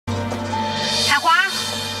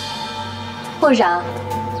部长，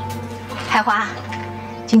海华，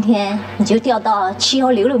今天你就调到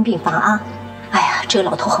7106病房啊！哎呀，这个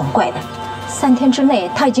老头很怪的，3天之内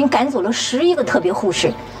他已经赶走了11个特别护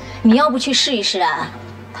士，你要不去试一试啊，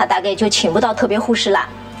他大概就请不到特别护士了。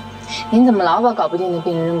您怎么老把搞不定的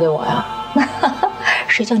病人扔给我呀？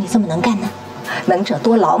谁叫你这么能干呢？能者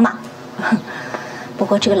多劳嘛。不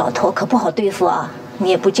过这个老头可不好对付啊，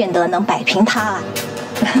你也不见得能摆平他啊。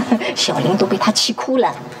小林都被他气哭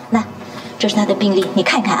了。那，这是他的病历，你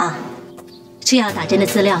看看啊。吃药打针的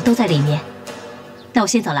资料都在里面。那我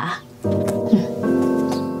先走了啊。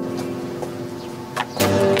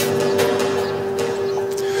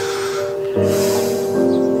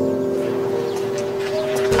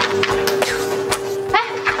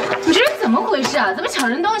怎么抢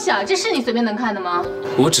人东西啊？这是你随便能看的吗？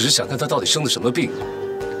我只是想看他到底生的什么病，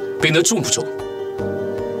病得重不重。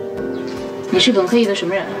你是本科医的什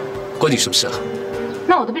么人？关你什么事啊？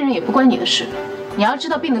那我的病人也不关你的事。你要知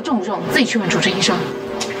道病得重不重，自己去问主治医生。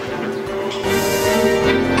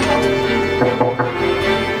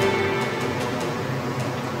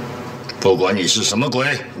不管你是什么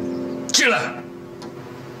鬼，进来！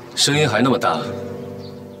声音还那么大，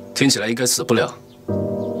听起来应该死不了。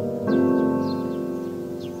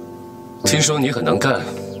听说你很能干，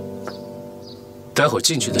待会儿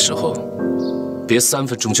进去的时候，别3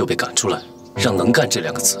分钟就被赶出来，让"能干"这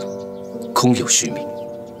2个字空有虚名。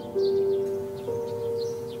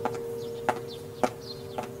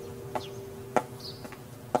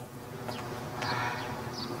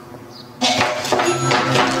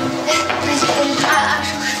二叔，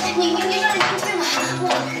你让人出去吗？我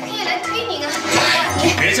可以来推您啊！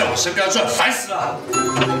你别在我身边转，烦死了！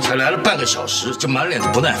才来了半个小时，就满脸的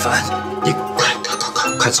不耐烦。你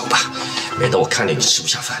快走吧，免得我看见你吃不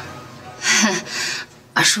下饭。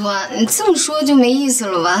二叔，你这么说就没意思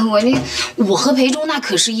了吧？我和裴忠那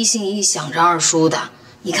可是一心一意想着二叔的。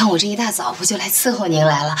你看我这一大早不就来伺候您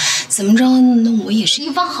来了？怎么着？那我也是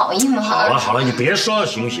一番好意嘛。好了，你别说了，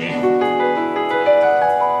行不行？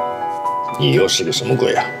你又是个什么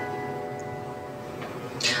鬼啊？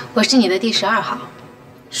我是你的第12号。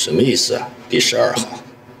什么意思啊？第12号。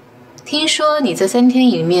听说你在3天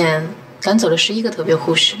里面赶走了11个特别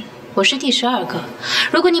护士，我是第12个。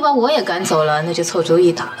如果你把我也赶走了，那就凑足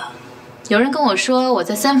一打了。有人跟我说我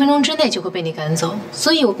在3分钟之内就会被你赶走，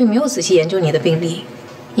所以我并没有仔细研究你的病历，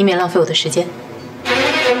以免浪费我的时间。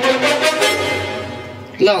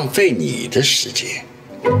浪费你的时间？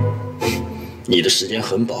你的时间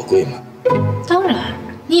很宝贵吗？当然，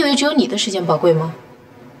你以为只有你的时间宝贵吗？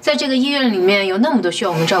在这个医院里面有那么多需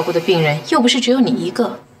要我们照顾的病人，又不是只有你一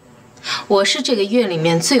个。我是这个医院里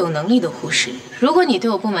面最有能力的护士。如果你对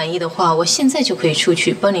我不满意的话，我现在就可以出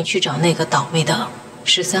去帮你去找那个倒霉的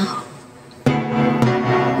13号。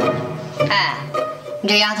哎，你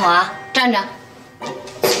这丫头啊，站着，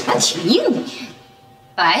还挺硬你。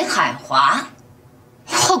白海华，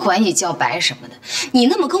我管你叫白什么的，你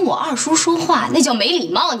那么跟我二叔说话，那叫没礼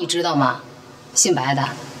貌，你知道吗？姓白的，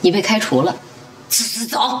你被开除了。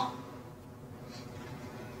走。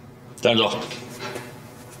站住！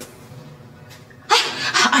哎，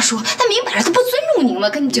二叔，他明摆着他不尊重您吗？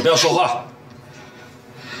跟你就不要说话。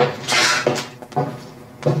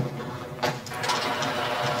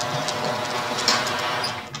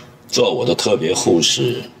做我的特别护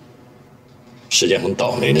士是件很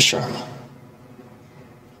倒霉的事儿吗？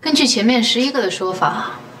根据前面11个的说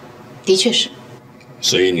法，的确是。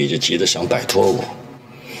所以你就急着想摆脱我，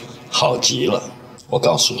好极了。我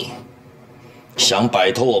告诉你，想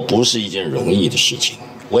摆脱我不是一件容易的事情。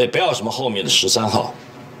我也不要什么后面的13号，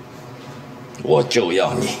我就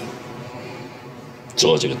要你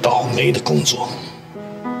做这个倒霉的工作。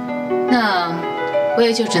那我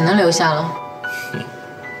也就只能留下了。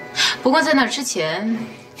不过在那之前，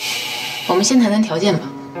我们先谈谈条件吧。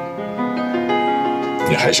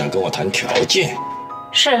你还想跟我谈条件？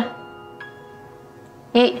是。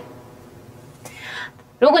1，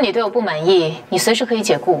如果你对我不满意，你随时可以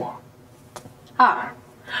解雇我。2，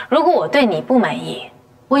如果我对你不满意，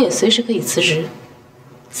我也随时可以辞职。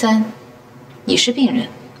3，你是病人，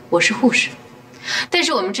我是护士，但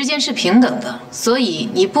是我们之间是平等的，所以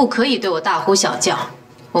你不可以对我大呼小叫，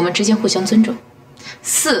我们之间互相尊重。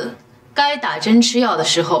4，该打针吃药的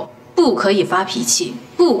时候不可以发脾气，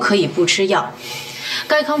不可以不吃药，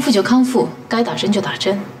该康复就康复，该打针就打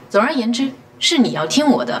针。总而言之，是你要听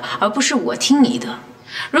我的，而不是我听你的。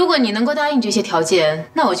如果你能够答应这些条件，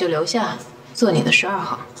那我就留下做你的12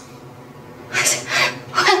号。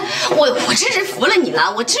我真是服了你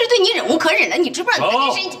了，我真是对你忍无可忍了，你知不知道你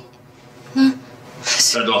这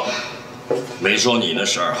身？站住！没说你那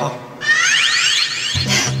12号。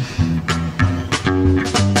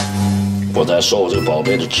我我在说我这个宝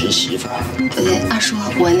贝的侄媳妇。二叔，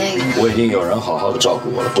我那个我已经有人好好的照顾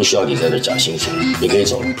我了，不需要你在这假惺惺，你可以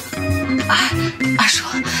走了。二叔，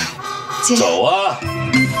走啊！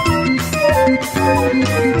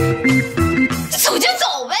走就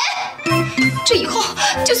走呗，这以后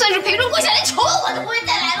就算是陪着过下来，求我都不会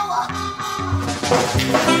再来了。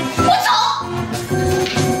我走。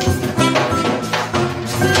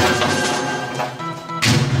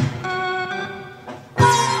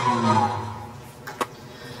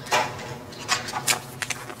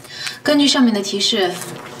根据上面的提示，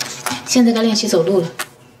现在该练习走路了。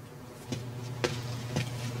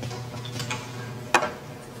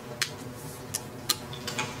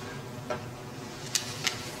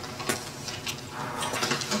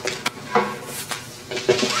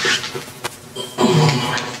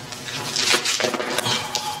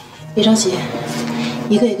别着急，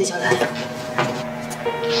一个一个教来。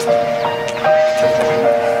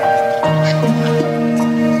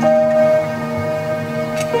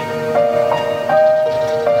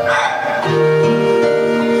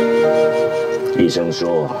医生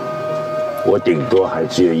说，我顶多还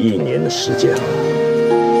只有1年的时间。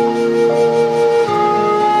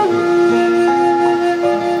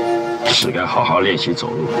是该好好练习走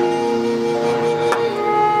路。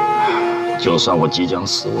就算我即将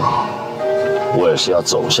死亡，我也是要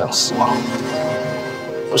走向死亡，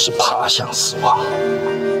不是爬向死亡。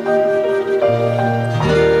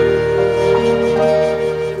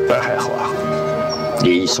白海华，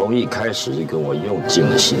你从一开始就跟我用尽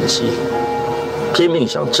了心机，拼命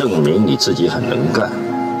想证明你自己很能干，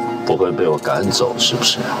不会被我赶走，是不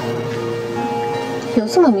是？有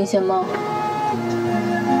这么明显吗？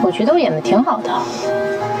我觉得我演的挺好的。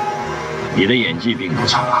你的演技并不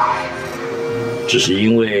差。只是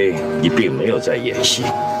因为你并没有在演戏，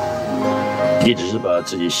你只是把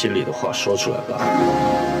自己心里的话说出来罢了。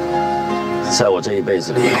在我这一辈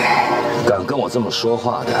子里，敢跟我这么说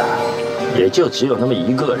话的，也就只有那么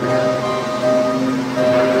一个人。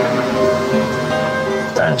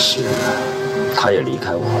但是，他也离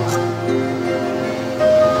开我了。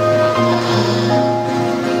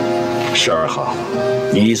12号，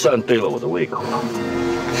你算对了我的胃口。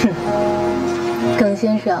哼，耿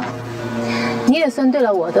先生。你也算对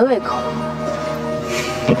了我的胃口。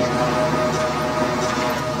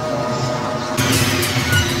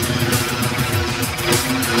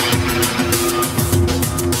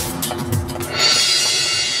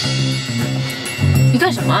你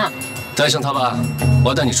干什么？带上他吧，我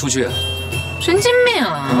要带你出去。神经病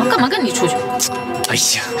啊！干嘛跟你出去？哎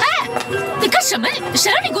呀！哎，你干什么？谁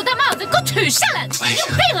让你给我戴帽子？给我取下来！你有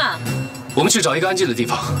病啊！我们去找一个安静的地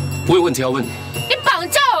方，我有问题要问你。你绑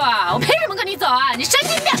架我啊！我凭什么跟你走啊？你神经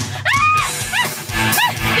病！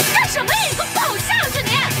你干什么？你给我放我下去！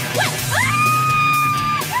你喂！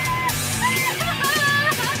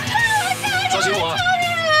抓紧我！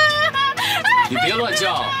你别乱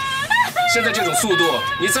叫！现在这种速度，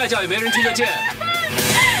你再叫也没人听得见。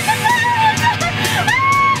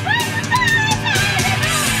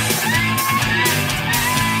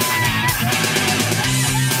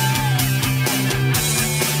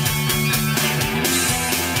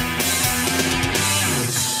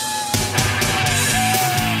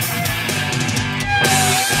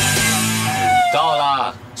到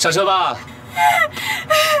了，上车吧！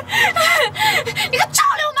你个臭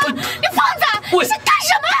流氓！你疯子！你想干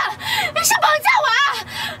什么？你想绑架我啊？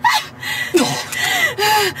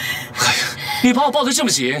哎呀，你把我抱得这么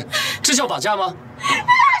紧，这叫绑架吗？那我就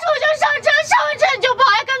上车，上完车你就跑，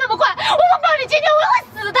还开那么快，我不抱你今天我会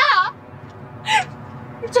死的！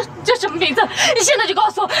你叫什么名字？你现在就告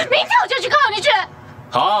诉我，明天我就去告你去。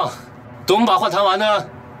好，等把话谈完呢，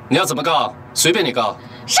你要怎么告？随便你告。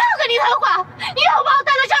谁要跟你谈话？你要我把我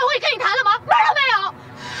带到这儿，我也跟你谈了吗？门都没有！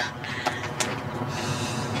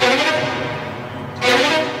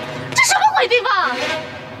这什么鬼地方？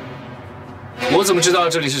我怎么知道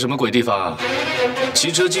这里是什么鬼地方啊？骑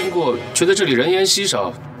车经过，觉得这里人烟稀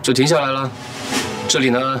少，就停下来了。这里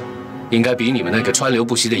呢，应该比你们那个川流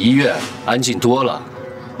不息的医院安静多了。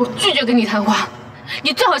我拒绝跟你谈话，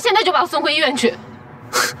你最好现在就把我送回医院去。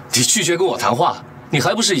你拒绝跟我谈话，你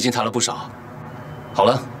还不是已经谈了不少？好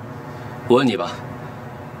了，我问你吧，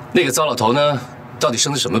那个糟老头呢，到底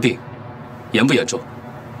生的什么病？严不严重？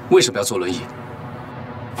为什么要坐轮椅？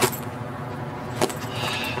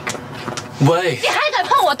喂！你还敢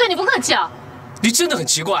碰我？对你不客气啊！你真的很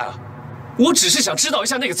奇怪啊！我只是想知道一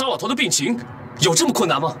下那个糟老头的病情，有这么困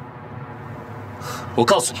难吗？我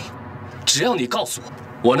告诉你，只要你告诉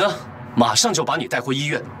我，我呢，马上就把你带回医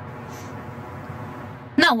院。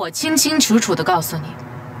那我清清楚楚地告诉你，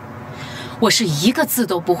我是一个字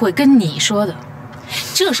都不会跟你说的。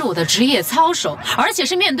这是我的职业操守，而且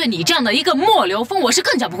是面对你这样的一个末流风，我是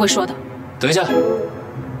更加不会说的。等一下，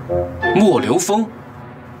末流风，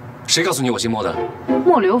谁告诉你我姓莫的？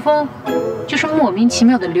末流风，就是莫名其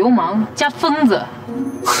妙的流氓加疯子。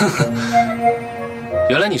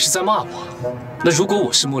原来你是在骂我。那如果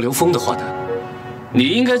我是末流风的话呢？你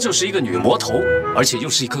应该就是一个女魔头，而且又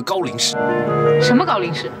是一颗高灵石。什么高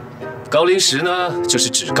灵石？高灵石呢，就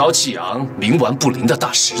是趾高气扬、冥顽不灵的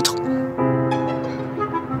大石头。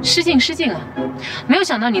失敬失敬啊！没有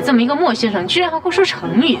想到你这么一个莫先生，居然还会说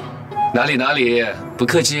成语。哪里，不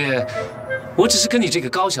客气。我只是跟你这个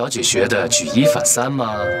高小姐学的举一反三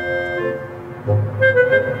嘛。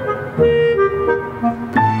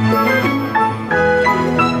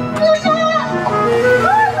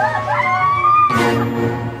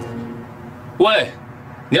喂，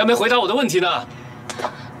你还没回答我的问题呢。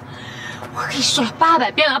我跟你说了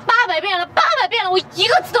800遍了，800遍了，800遍了，我一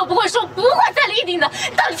个字都不会说，不会再立定的，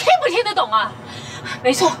到底听不听得懂啊？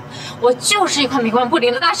没错，我就是一块冥顽不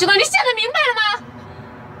灵的大石头，你现在明白了吗？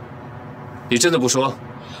你真的不说？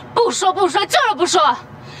不说，就是不说。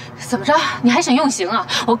怎么着？你还想用刑啊？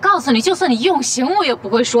我告诉你，就算你用刑，我也不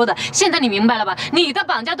会说的。现在你明白了吧？你的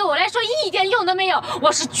绑架对我来说一点用都没有，我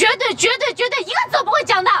是绝对一个字都不会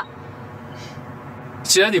讲的。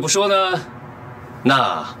既然你不说呢，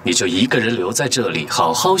那你就一个人留在这里，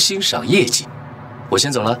好好欣赏夜景。我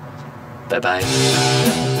先走了，拜拜。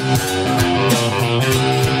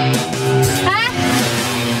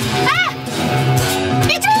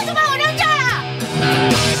你真的就把我扔这儿了？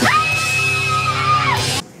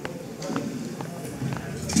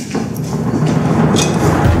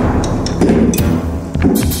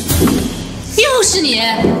又是你！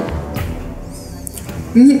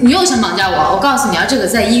你又想绑架我？我告诉你啊，这个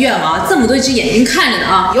在医院啊，这么多只眼睛看着呢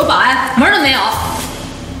啊，有保安，门都没有。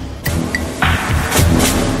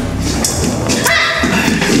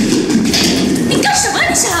你干什么？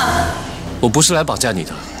你想？我不是来绑架你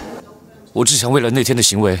的，我只想为了那天的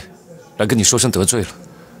行为，来跟你说声得罪了。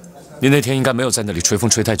你那天应该没有在那里吹风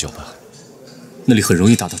吹太久吧？那里很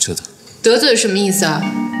容易打到车的。得罪是什么意思啊？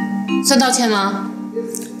算道歉吗？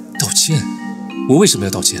道歉？我为什么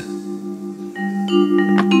要道歉？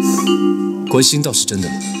关心倒是真的。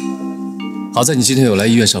好在你今天有来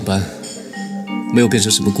医院上班，没有变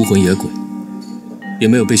成什么孤魂野鬼，也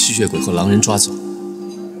没有被吸血鬼和狼人抓走，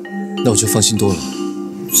那我就放心多了。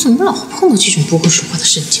怎么老碰到这种不会说话的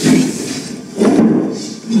神经病？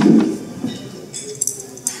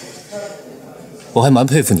我还蛮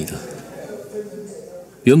佩服你的。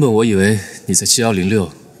原本我以为你在7106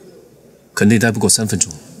肯定待不过3分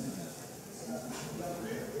钟，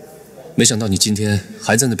没想到你今天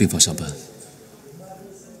还在那病房上班。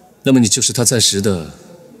那么你就是他暂时的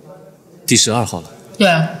第12号了。对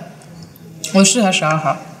啊，我是他12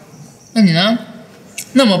号。那你呢？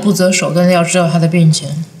那么不择手段的要知道他的病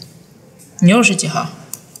情，你又是几号？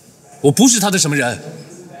我不是他的什么人，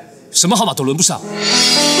什么号码都轮不上。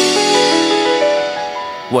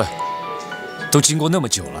喂，都经过那么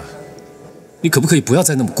久了，你可不可以不要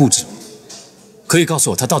再那么固执？可以告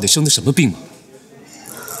诉我他到底生的什么病吗？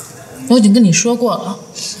我已经跟你说过了，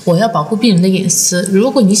我要保护病人的隐私。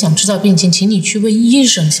如果你想知道病情，请你去问医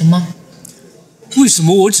生，行吗？为什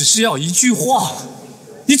么我只是要一句话，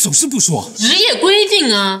你总是不说？职业规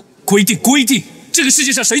定啊！规定，这个世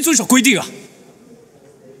界上谁遵守规定啊？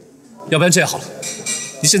要不然这样好了，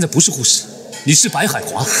你现在不是护士，你是白海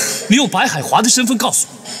华，你用白海华的身份告诉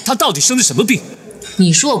我，他到底生的什么病？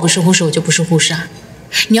你说我不是护士，我就不是护士啊！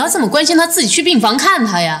你要这么关心他，自己去病房看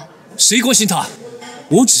他呀。谁关心他？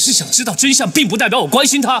我只是想知道真相，并不代表我关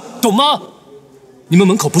心他，懂吗？你们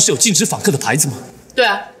门口不是有禁止访客的牌子吗？对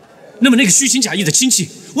啊。那么那个虚情假意的亲戚，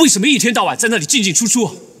为什么一天到晚在那里进进出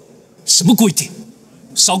出？什么规定？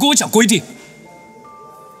少跟我讲规定。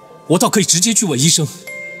我倒可以直接去问医生，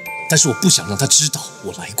但是我不想让他知道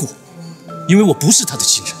我来过，因为我不是他的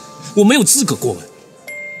亲人，我没有资格过问。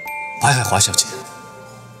白海华小姐，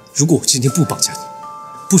如果我今天不绑架你，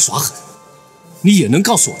不耍狠，你也能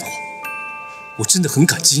告诉我的话，我真的很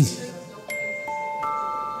感激你。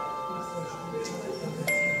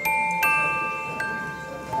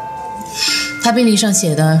他病历上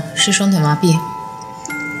写的是双腿麻痹，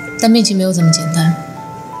但病情没有这么简单，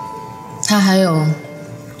他还有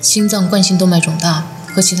心脏冠心动脉肿大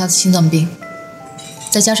和其他的心脏病，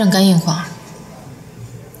再加上肝硬化，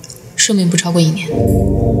寿命不超过1年。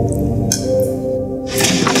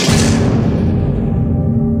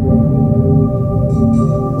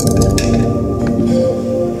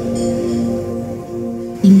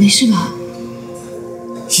你没事吧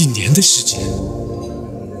？1年的时间，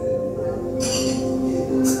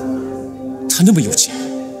他那么有钱，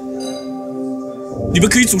你们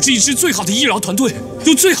可以组织一支最好的医疗团队，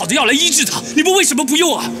用最好的药来医治他。你们为什么不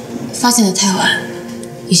用啊？发现的太晚，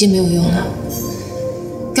已经没有用了。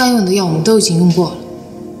该用的药我们都已经用过了。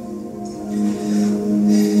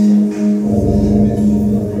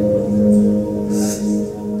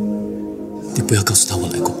你不要告诉他我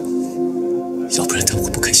来过，要不然他会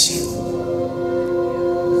不开心。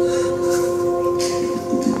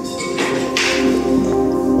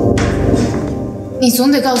你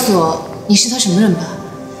总得告诉我你是他什么人吧？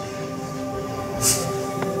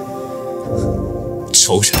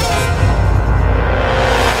仇人。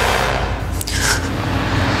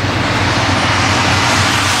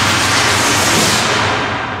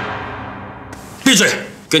闭嘴！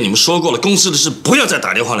跟你们说过了，公司的事不要再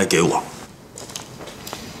打电话来给我。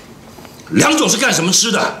梁总是干什么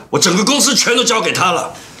吃的？我整个公司全都交给他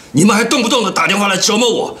了，你们还动不动的打电话来折磨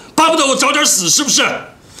我，巴不得我早点死，是不是？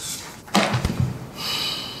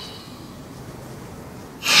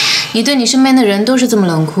你对你身边的人都是这么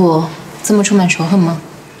冷酷，这么充满仇恨吗？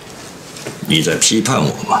你在批判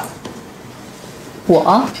我吗？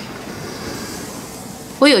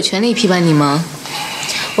我有权利批判你吗？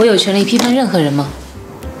我有权利批判任何人吗？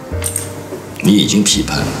你已经批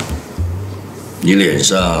判了，你脸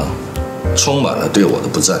上充满了对我的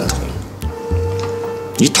不赞同。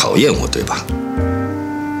你讨厌我，对吧？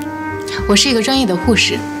我是一个专业的护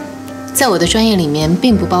士，在我的专业里面，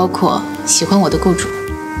并不包括喜欢我的雇主。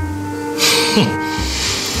哼，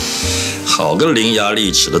好个伶牙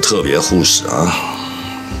俐齿的特别护士啊！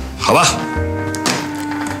好吧，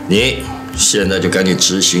你现在就赶紧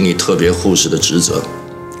执行你特别护士的职责，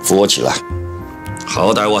扶我起来。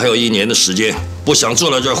好歹我还有1年的时间，不想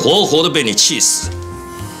坐在这儿活活的被你气死，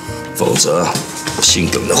否则心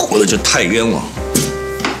梗的活的就太冤枉。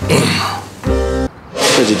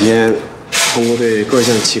这几天通过对各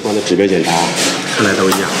项器官的指标检查，看来都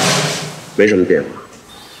一样，没什么变化。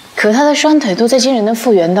可他的双腿都在惊人的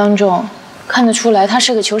复原当中，看得出来他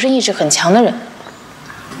是个求生意志很强的人。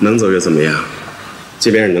能走又怎么样？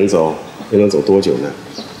即便是能走，又能走多久呢？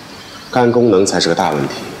肝功能才是个大问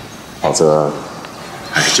题，否则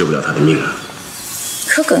还是救不了他的命啊。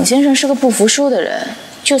可耿先生是个不服输的人，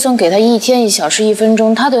就算给他1天1小时1分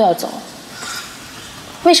钟，他都要走。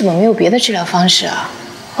为什么没有别的治疗方式啊？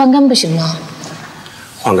换肝不行吗？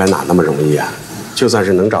换肝哪那么容易啊？就算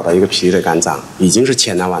是能找到一个匹敌的肝脏，已经是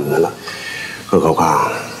千难万难了，更何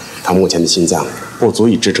况他目前的心脏不足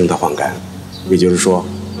以支撑他换肝，也就是说，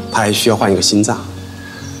他还需要换一个心脏。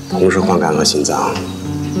同时换肝和心脏，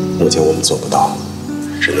目前我们做不到，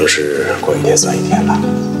只能是过1天算1天了。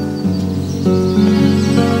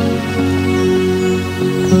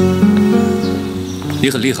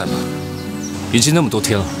你很厉害吗？已经那么多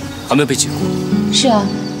天了，还没有被解雇。是啊，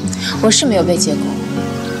我是没有被解雇。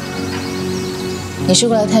你是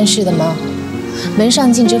过来探视的吗？门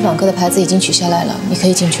上禁止访客的牌子已经取下来了，你可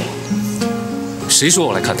以进去了。谁说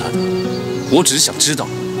我来看他的？我只是想知道，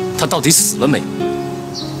他到底死了没？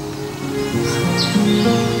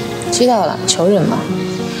知道了，仇人嘛。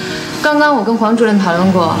刚刚我跟黄主任讨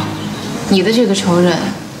论过，你的这个仇人，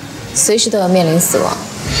随时都要面临死亡，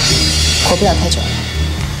活不了太久了。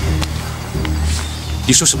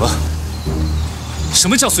你说什么？什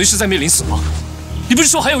么叫随时在面临死亡？你不是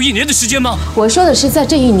说还有1年的时间吗？我说的是在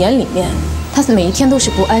这1年里面，他每一天都是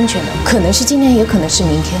不安全的，可能是今天，也可能是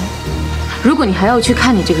明天。如果你还要去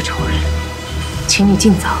看你这个仇人，请你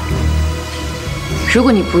尽早。如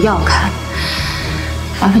果你不要看，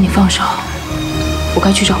麻烦你放手，我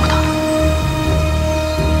该去照顾他了。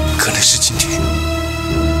可能是今天，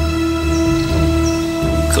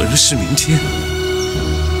可能是明天。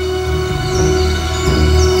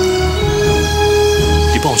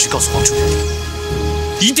你帮我去告诉王主任，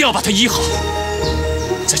一定要把他医好。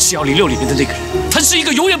在7106里面的那个人，他是一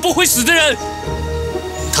个永远不会死的人。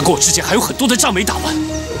他跟我之间还有很多的仗没打完，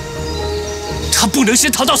他不能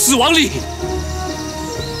先逃到死亡里。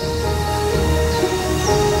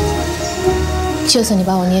就算你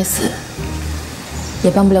把我捏死，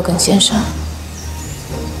也帮不了耿先生。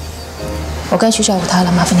我该去照顾他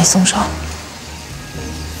了，麻烦你松手。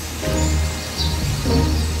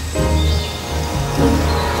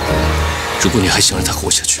如果你还想让他活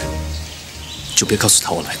下去，就别告诉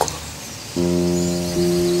他我来过。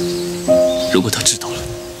如果他知道了，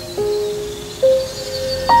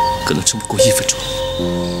可能撑不过1分钟，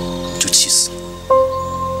就气死了。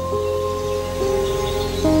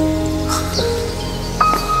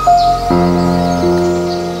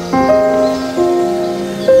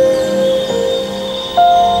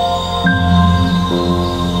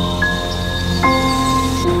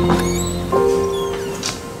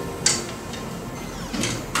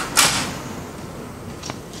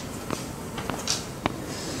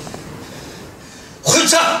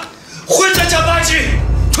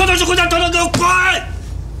东西回家，统统给我滚！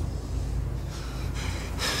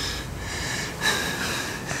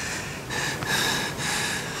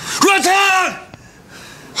乱腾！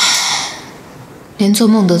连做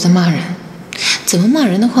梦都在骂人，怎么骂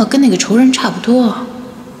人的话跟那个仇人差不多啊？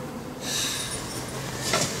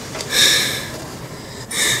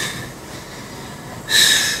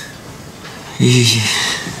咦。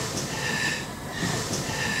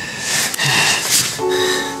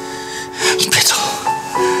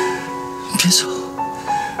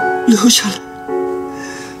 留下来！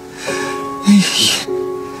哎呀！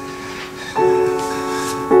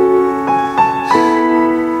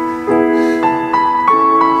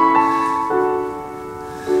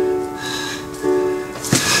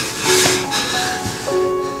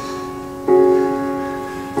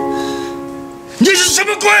你是什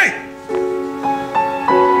么鬼？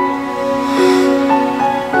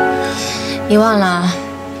你忘了，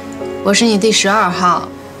我是你第12号。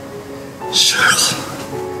12号。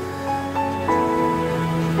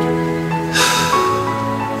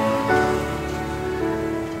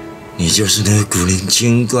 你就是那个古灵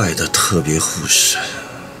精怪的特别护士。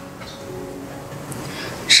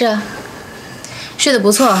是啊，睡得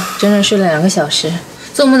不错，整整睡了2个小时。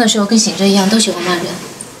做梦的时候跟醒着一样，都喜欢骂人。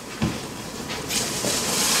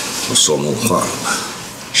我说梦话了吧？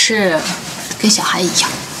是，跟小孩一样。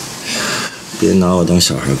别拿我当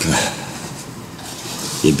小孩看，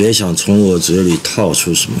也别想从我嘴里套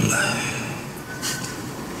出什么来。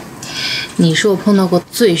你是我碰到过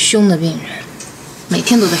最凶的病人。 每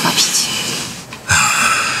天都在发脾气。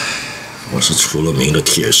我是出了名的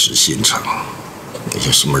铁石心肠，那些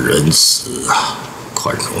什么仁慈啊、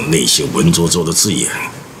宽容那些文绉绉的字眼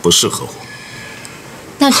不适合我。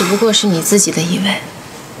那只不过是你自己的以为。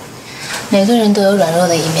每个人都有软弱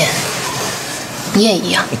的一面，你也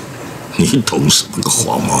一样。你懂什么个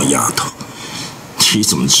黄毛丫头？你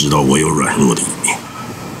怎么知道我有软弱的一面？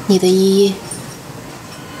你的依依。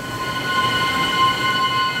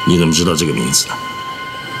你怎么知道这个名字呢？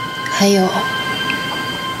 还有，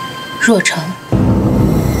若成，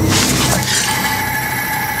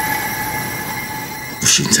不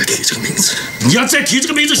许你再提这个名字！你要再提这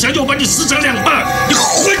个名字，想就我把你撕成2半！你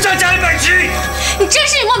混账加100斤！你真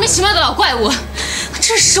是一莫名其妙的老怪物，我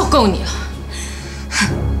真是受够你了！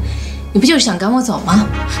你不就是想赶我走吗？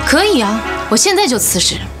可以啊，我现在就辞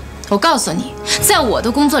职。我告诉你，在我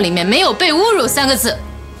的工作里面没有被侮辱3个字。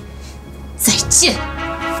再见。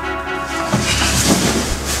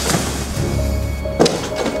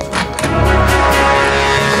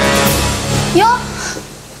 哟，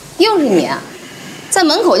又是你，在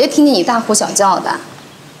门口就听见你大呼小叫的。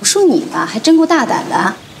我说你吧，还真够大胆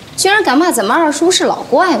的，居然敢骂咱们二叔是老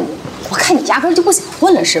怪物。我看你压根就不想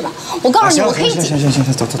混了是吧？我告诉你，我可以。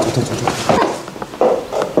行，走。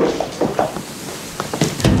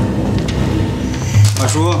二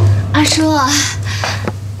叔，二叔，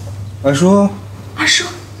二叔，二叔。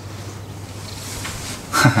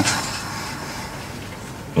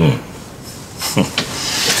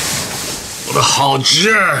我的好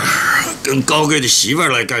侄儿，跟高贵的媳妇儿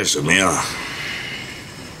来干什么呀？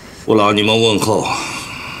不劳你们问候。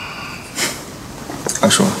二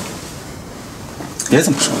叔，别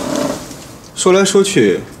这么说，说来说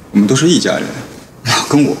去，我们都是一家人，老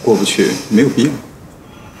跟我过不去没有必要。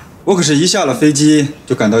我可是一下了飞机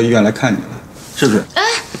就赶到医院来看你了，是不是？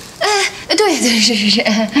对，是。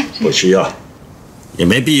不需要，也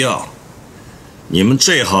没必要。你们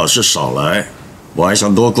最好是少来。 我还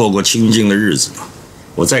想多过清静的日子呢。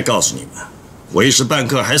我再告诉你们，我一时半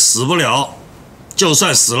刻还死不了。就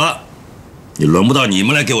算死了，也轮不到你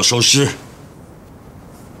们来给我收尸。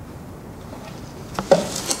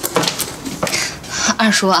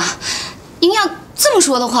二叔啊，您要这么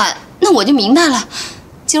说的话，那我就明白了。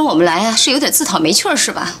今儿我们来啊，是有点自讨没趣儿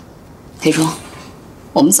是吧？裴忠，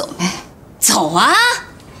我们走呗。走啊！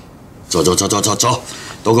走，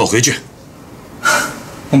都给我回去。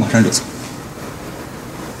我马上就走。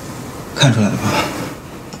 看出来了吧？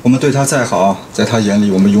我们对他再好，在他眼里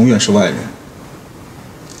我们永远是外人。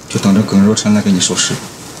就等着耿若晨来给你收尸。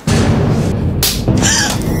哎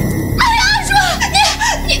呀，二叔，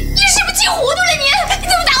你是不是气糊涂了你？你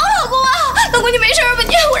怎么打我老公啊？老公你没事吧？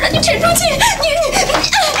我让你沉住气。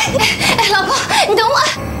哎，老公，你等我。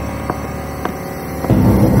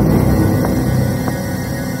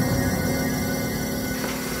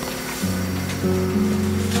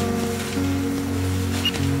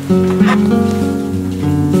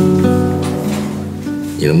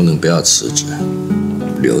 你能不能不要辞职，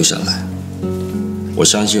留下来？我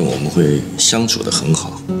相信我们会相处得很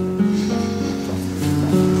好。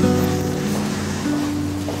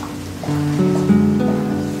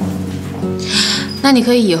那你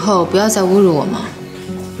可以以后不要再侮辱我吗？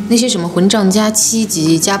那些什么混账加7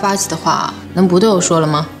级、加8级的话，能不对我说了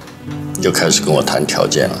吗？又开始跟我谈条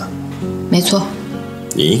件了。没错。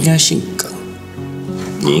你应该姓耿，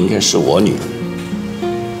你应该是我女人。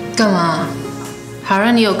干嘛？好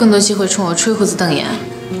让你有更多机会冲我吹胡子瞪眼。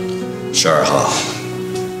12号，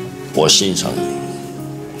我欣赏你。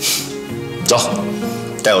走，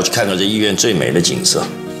带我去看看这医院最美的景色。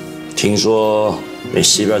听说那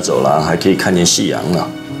西边走廊还可以看见夕阳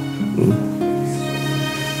呢。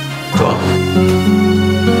走。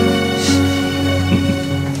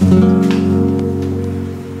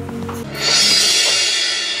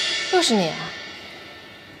又是你啊！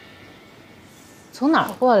从哪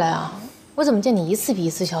儿过来啊？我怎么见你一次比一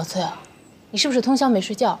次憔悴啊？你是不是通宵没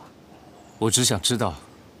睡觉？我只想知道，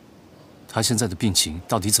他现在的病情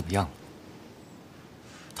到底怎么样？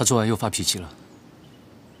他昨晚又发脾气了。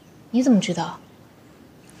你怎么知道？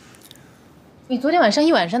你昨天晚上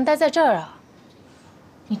一晚上待在这儿啊？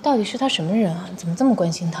你到底是他什么人啊？怎么这么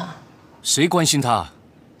关心他？谁关心他？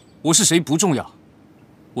我是谁不重要，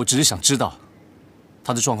我只是想知道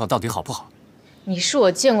他的状况到底好不好。你是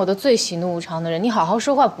我见过的最喜怒无常的人，你好好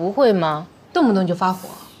说话不会吗？动不动就发火。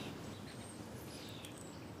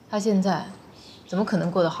他现在怎么可能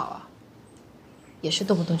过得好啊？也是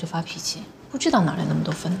动不动就发脾气，不知道哪来那么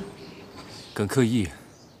多愤怒。耿克义，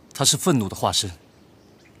他是愤怒的化身，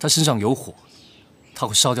他身上有火，他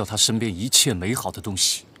会烧掉他身边一切美好的东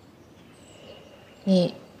西。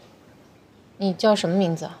你叫什么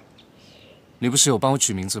名字啊？你不是有帮我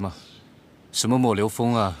取名字吗？什么莫流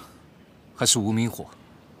风啊，还是无名火？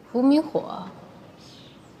无名火，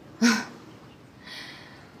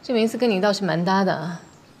这名字跟你倒是蛮搭的啊，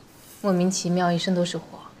莫名其妙一身都是火，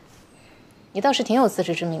你倒是挺有自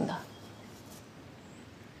知之明的。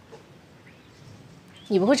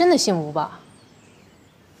你不会真的姓吴吧？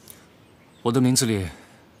我的名字里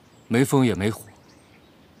没风也没火。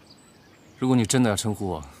如果你真的要称呼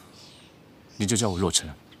我，你就叫我若尘，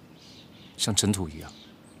像尘土一样。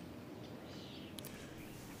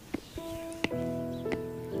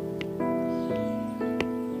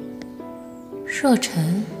若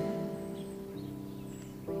尘，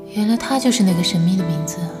原来他就是那个神秘的名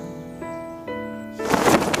字。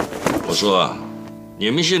我说，你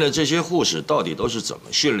们现在这些护士到底都是怎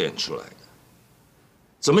么训练出来的？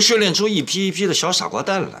怎么训练出一批一批的小傻瓜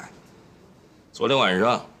蛋来？昨天晚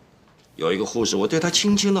上，有一个护士，我对她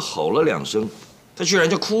轻轻地吼了2声，她居然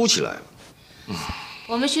就哭起来了。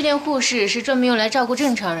我们训练护士是专门用来照顾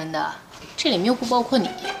正常人的，这里面又不包括你。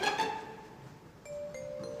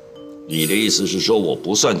你的意思是说我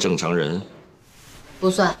不算正常人？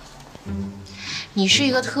不算。你是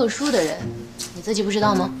一个特殊的人，你自己不知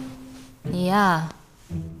道吗？你呀，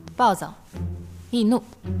暴躁、易怒、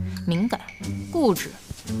敏感、固执、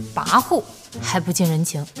跋扈，还不近人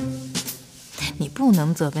情。你不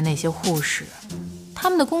能责备那些护士，他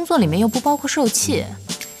们的工作里面又不包括受气。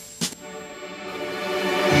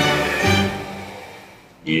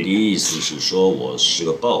你的意思是说我是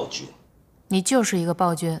个暴君？你就是一个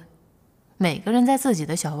暴君。每个人在自己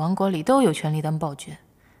的小王国里都有权利当暴君，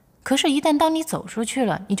可是，一旦当你走出去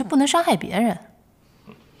了，你就不能伤害别人。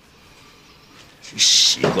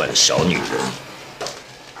奇怪的小女人，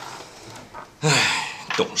唉，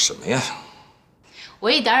懂什么呀？我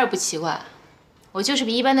一点也不奇怪，我就是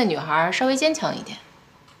比一般的女孩稍微坚强一点，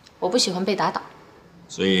我不喜欢被打倒。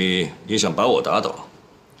所以你想把我打倒？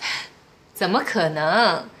怎么可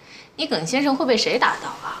能？你耿先生会被谁打倒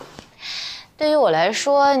啊？对于我来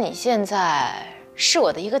说，你现在是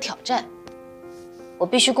我的一个挑战，我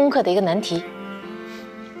必须攻克的一个难题。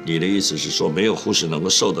你的意思是说，没有护士能够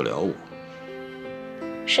受得了我？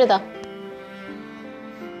是的。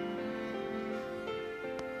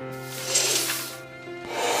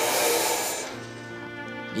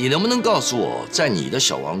你能不能告诉我，在你的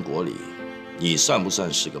小王国里，你算不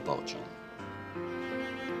算是个暴君？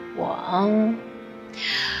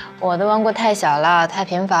我的王国太小了，太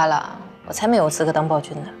贫乏了，我才没有资格当暴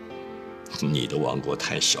君呢。你的王国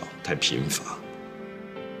太小，太贫乏。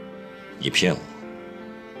你骗我！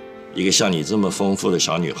一个像你这么丰富的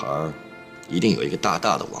小女孩，一定有一个大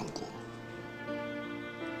大的王国。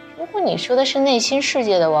如果你说的是内心世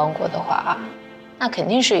界的王国的话，那肯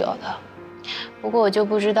定是有的。不过我就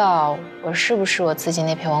不知道我是不是我自己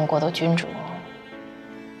那片王国的君主。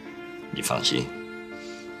你放心，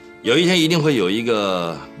有一天一定会有一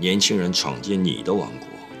个年轻人闯进你的王国。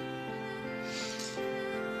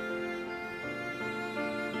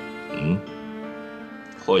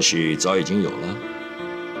或许早已经有了。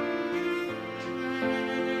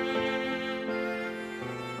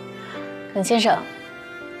耿先生，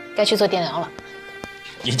该去做电疗了。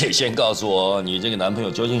你得先告诉我，你这个男朋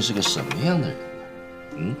友究竟是个什么样的人？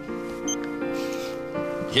嗯？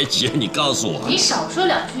别急，你告诉我。你少说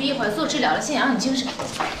两句，一会儿做治疗了，先养养精神。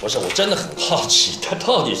不是，我真的很好奇，他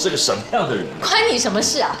到底是个什么样的人？关你什么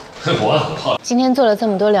事啊？我很好奇。今天做了这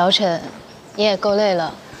么多疗程，你也够累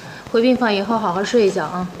了，回病房以后好好睡一觉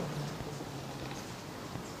啊。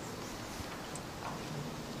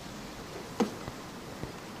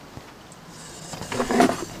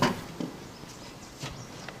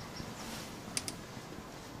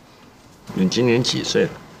你今年几岁了？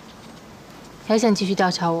还想继续调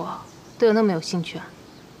查我？对我那么有兴趣啊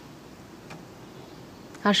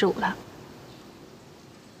？25了。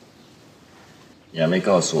你还没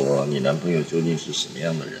告诉我你男朋友究竟是什么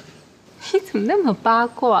样的人？你怎么那么八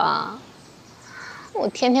卦啊？我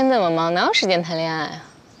天天这么忙，哪有时间谈恋爱啊？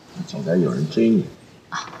总该有人追你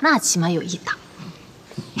啊，那起码有一档。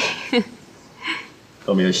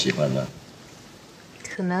都没有喜欢的？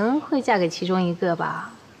可能会嫁给其中一个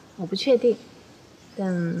吧，我不确定，但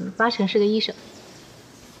80%是个医生。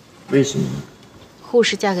为什么呢？护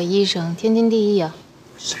士嫁给医生，天经地义啊。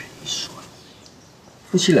谁说的？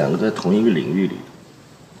夫妻两个在同一个领域里，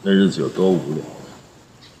那日子有多无聊啊！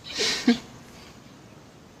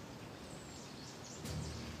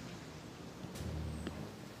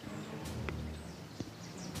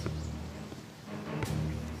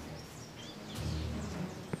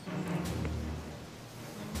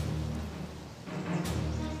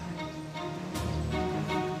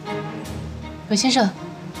葛先生，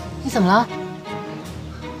你怎么了？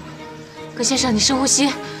葛先生，你深呼吸。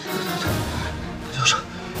刘生，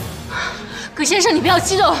葛先生，你不要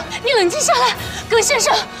激动，你冷静下来。葛先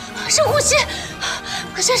生，深呼吸。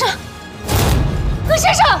葛先生，葛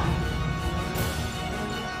先生，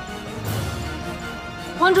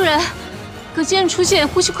王主任，葛先生出现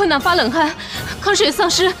呼吸困难、发冷汗、抗水丧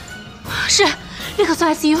失，是，立刻送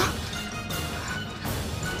ICU。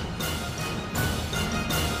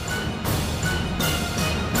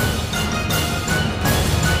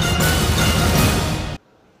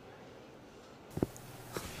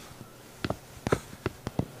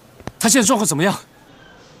他现在状况怎么样？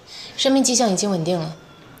生命迹象已经稳定了。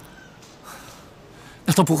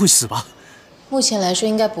那他不会死吧？目前来说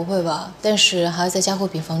应该不会吧，但是还要在加护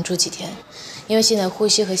病房住几天，因为现在呼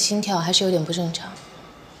吸和心跳还是有点不正常。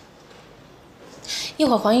一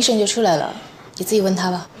会儿黄医生就出来了，你自己问他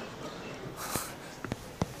吧。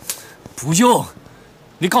不用，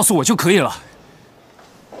你告诉我就可以了。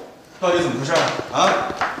到底怎么回事啊？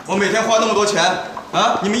我每天花那么多钱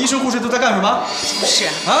啊，你们医生护士都在干什么？就是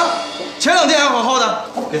啊，前2天还好好的，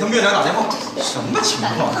给他们院长打电话，什么情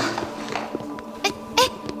况？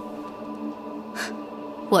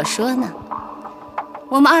我说呢，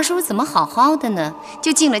我们二叔怎么好好的呢，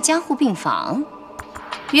就进了加护病房？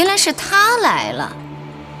原来是他来了，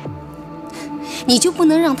你就不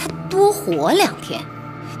能让他多活2天？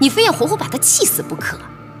你非要活活把他气死不可？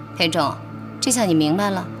田中，这下你明白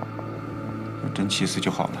了？要真气死就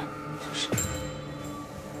好了。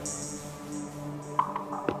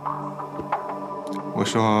我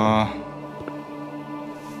说，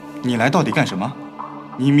你来到底干什么？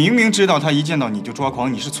你明明知道他一见到你就抓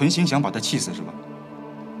狂，你是存心想把他气死是吧？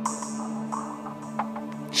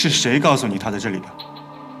是谁告诉你他在这里的？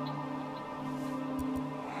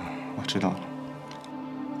我知道了，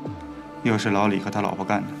又是老李和他老婆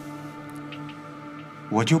干的。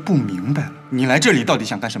我就不明白了，你来这里到底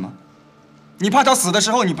想干什么？你怕他死的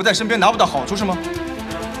时候你不在身边拿不到好处是吗？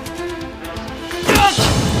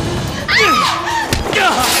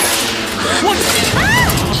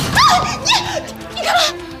你干嘛？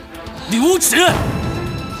你无耻！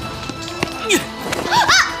你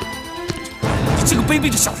这个卑鄙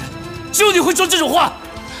的小人，只有你会说这种话！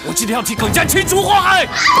我今天要替耿家清除祸害！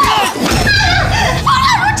放了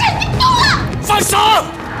如真，你疯了！放手！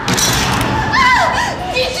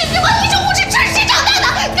你是给我医生护士吃谁长大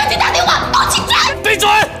的？赶紧打电话报警去！闭嘴！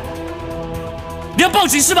你要报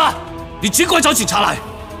警是吧？你尽管找警察来，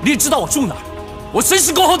你也知道我住哪儿，我随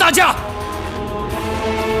时恭候大驾。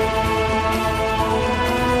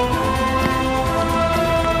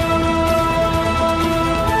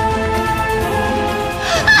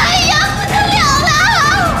哎呀，不得了了！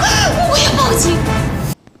我要报警！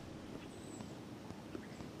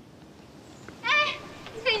哎，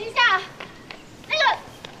你等一下，那个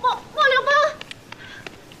莫流芳，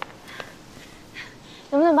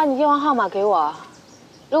能不能把你电话号码给我？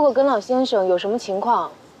如果耿老先生有什么情况，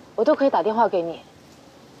我都可以打电话给你。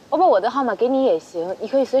我把我的号码给你也行，你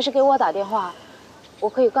可以随时给我打电话，我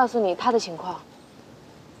可以告诉你他的情况。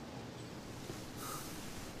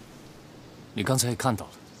你刚才也看到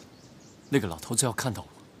了，那个老头子要看到我，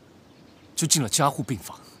就进了加护病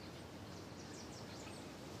房。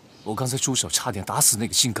我刚才出手差点打死那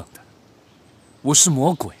个心梗的。我是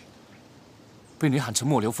魔鬼，被你喊成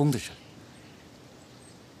莫流风的人。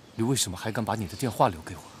你为什么还敢把你的电话留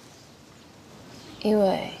给我？因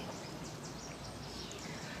为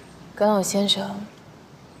耿老先生，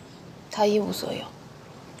他一无所有，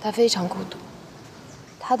他非常孤独，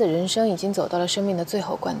他的人生已经走到了生命的最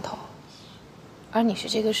后关头，而你是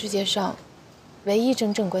这个世界上唯一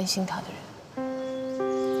真正关心他的人。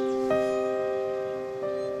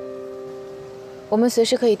我们随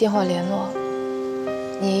时可以电话联络，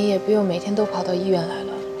你也不用每天都跑到医院来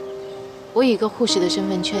了。我以一个护士的身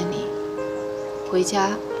份劝你，回家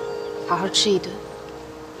好好吃一顿，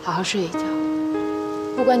好好睡一觉。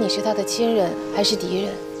不管你是他的亲人还是敌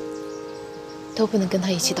人，都不能跟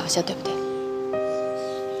他一起倒下，对不对？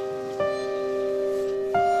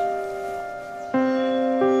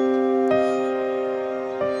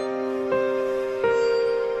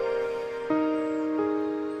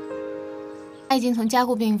他已经从加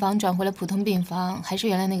护病房转回了普通病房，还是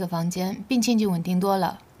原来那个房间，病情已经稳定多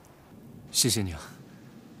了。谢谢你啊。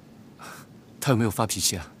他有没有发脾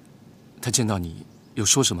气啊？他见到你有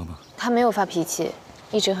说什么吗？他没有发脾气，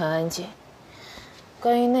一直很安静。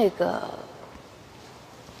关于那个，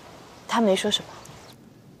他没说什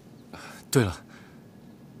么。对了，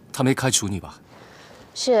他没开除你吧？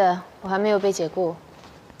是我还没有被解雇，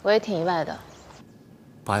我也挺意外的。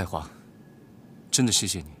白爱华，真的谢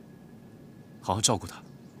谢你，好好照顾他。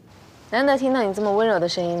难得听到你这么温柔的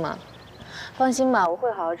声音嘛。放心吧，我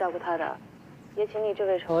会好好照顾他的，也请你这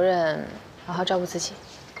位仇人好好照顾自己。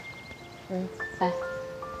拜。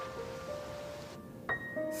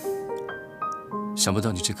想不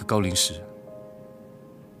到你这颗高龄石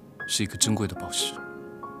是一个珍贵的宝石。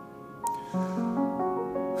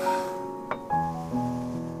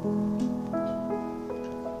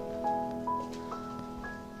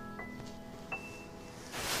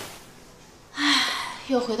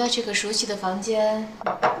又回到这个熟悉的房间，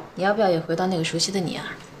你要不要也回到那个熟悉的你啊？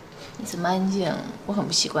你这么安静，我很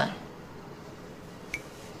不习惯。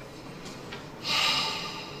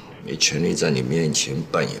没权利在你面前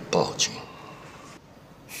扮演暴君。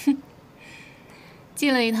哼，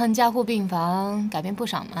进了一趟加护病房，改变不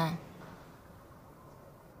少嘛。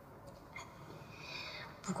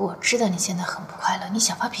不过我知道你现在很不快乐，你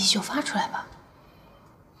想发脾气就发出来吧。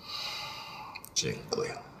见鬼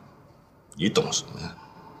了，你懂什么呀？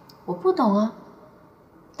我不懂啊，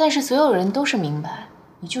但是所有人都是明白，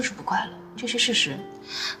你就是不快乐，这是事实。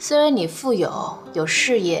虽然你富有，有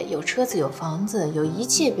事业，有车子，有房子，有一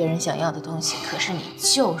切别人想要的东西，可是你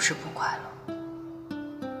就是不快乐。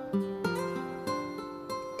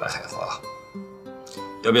白海华，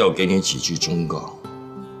要不要我给你几句忠告？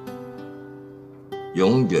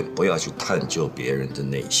永远不要去探究别人的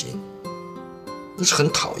内心，那是很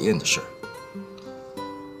讨厌的事儿。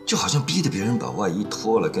就好像逼得别人把外衣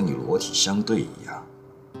脱了，跟你裸体相对一样，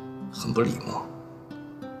很不礼貌，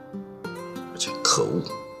而且可恶。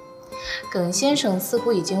耿先生似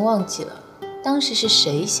乎已经忘记了，当时是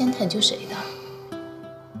谁先探究谁的。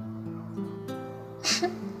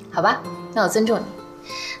哼，好吧，那我尊重你，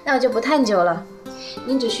那我就不探究了。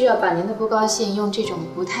您只需要把您的不高兴用这种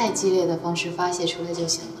不太激烈的方式发泄出来就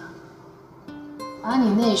行了，把你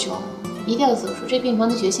那种一定要走出这病房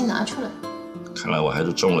的决心拿出来。看来我还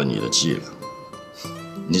是中了你的计了，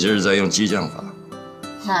你这是在用激将法。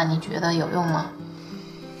那你觉得有用吗？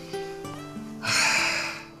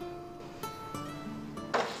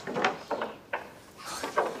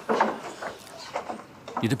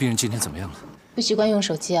你的病人今天怎么样了？不习惯用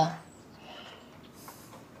手机啊。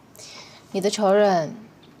你的仇人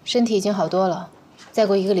身体已经好多了，再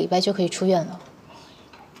过1个礼拜就可以出院了。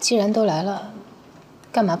既然都来了，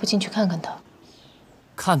干嘛不进去看看他？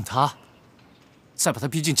看他，再把他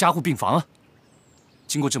逼进加护病房啊！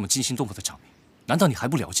经过这么惊心动魄的场面，难道你还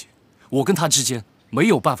不了解？我跟他之间没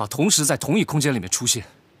有办法同时在同一空间里面出现。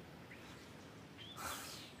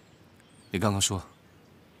你刚刚说，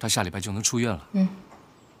他下礼拜就能出院了。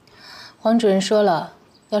黄主任说了，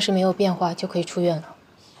要是没有变化就可以出院了。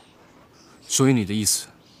所以你的意思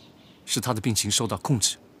是他的病情受到控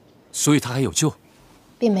制，所以他还有救？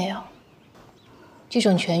并没有，这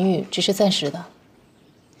种痊愈只是暂时的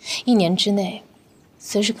，1年之内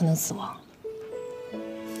随时可能死亡。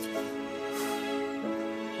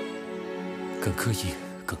耿科一，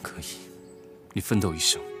耿科一，你奋斗一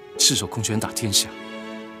生，赤手空拳打天下，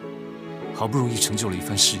好不容易成就了一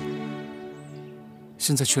番事业，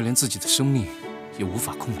现在却连自己的生命也无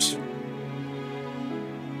法控制。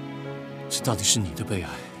这到底是你的悲哀，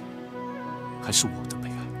还是我的悲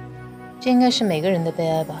哀？这应该是每个人的悲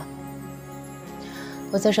哀吧。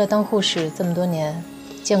我在这儿当护士这么多年，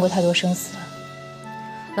见过太多生死了。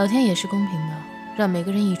老天也是公平的，让每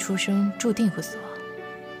个人一出生注定会死亡。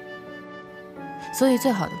所以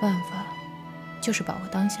最好的办法就是把握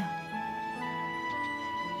当下。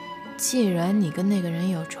既然你跟那个人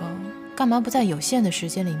有仇，干嘛不在有限的时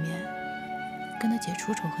间里面跟他解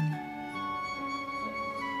除仇恨呢？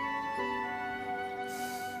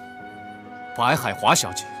白海华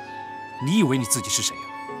小姐，你以为你自己是谁呀？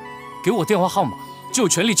给我电话号码就有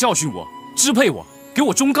权利教训我、支配我、给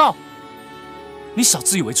我忠告？你少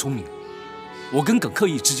自以为聪明。我跟耿克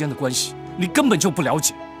义之间的关系，你根本就不了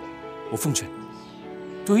解。我奉劝你，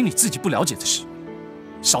对于你自己不了解的事，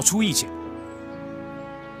少出意见。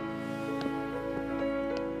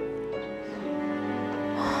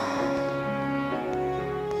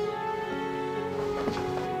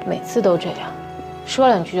每次都这样，说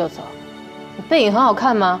两句就走。你背影很好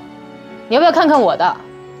看吗？你要不要看看我的？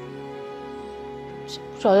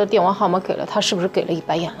不知道这电话号码给了他，是不是给了一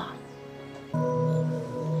白眼了？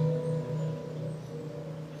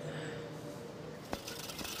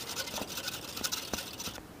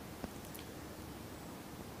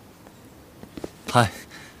嗨，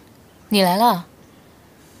你来了。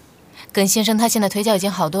耿先生他现在腿脚已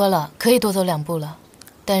经好多了，可以多走2步了，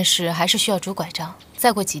但是还是需要拄拐杖，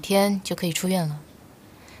再过几天就可以出院了。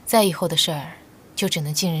再以后的事儿，就只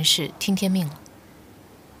能尽人事听天命了。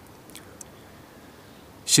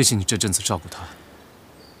谢谢你这阵子照顾他。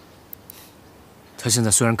他现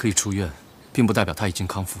在虽然可以出院，并不代表他已经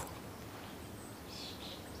康复。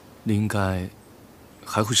你应该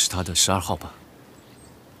还会是他的12号吧？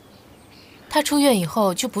他出院以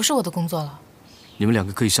后就不是我的工作了。你们2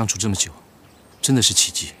个可以相处这么久，真的是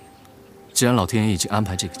奇迹。既然老天爷已经安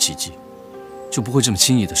排这个奇迹，就不会这么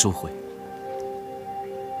轻易的收回。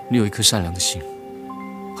你有一颗善良的心，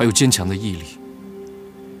还有坚强的毅力。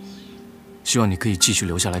希望你可以继续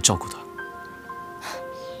留下来照顾他。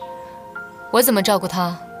我怎么照顾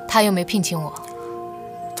他？他又没聘请我。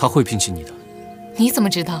他会聘请你的。你怎么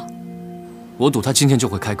知道？我赌他今天就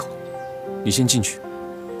会开口。你先进去，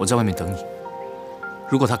我在外面等你。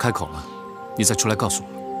如果他开口了，你再出来告诉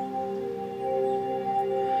我。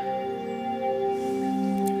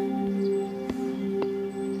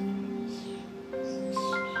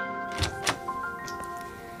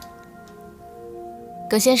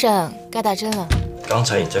耿先生，该打针了。刚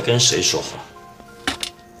才你在跟谁说话？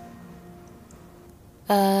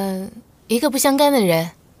一个不相干的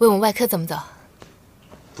人问我外科怎么走。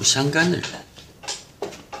不相干的人，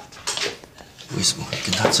为什么会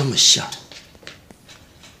跟他这么像？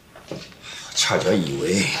差点以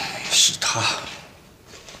为是他。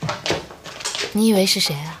你以为是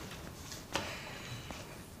谁啊？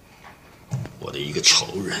我的一个仇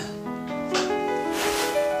人。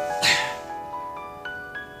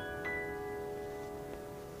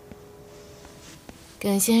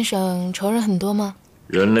耿先生，仇人很多吗？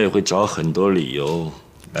人类会找很多理由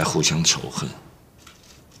来互相仇恨。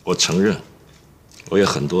我承认，我有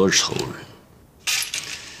很多仇人，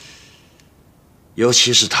尤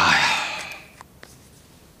其是他呀。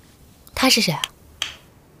他是谁啊？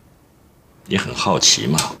你很好奇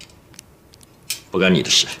吗？不干你的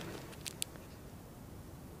事。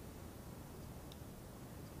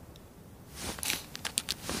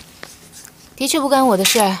的确不干我的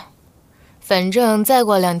事。反正再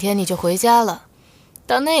过2天你就回家了，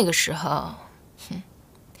到那个时候，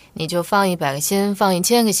你就放100个心，放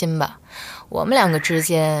1000个心吧。我们2个之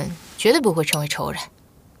间绝对不会成为仇人。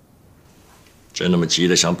真那么急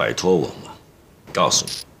的想摆脱我吗？告诉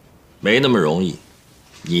你，没那么容易。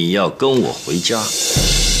你要跟我回家。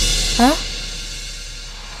啊？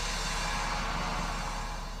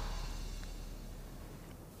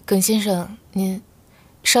耿先生，您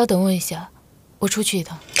稍等我一下，我出去一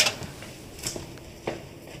趟。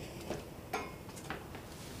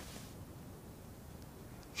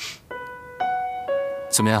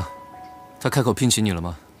怎么样？他开口聘请你了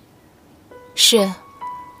吗？是，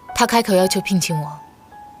他开口要求聘请我。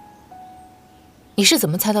你是怎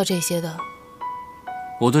么猜到这些的？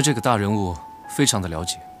我对这个大人物非常的了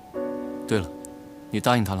解。对了，你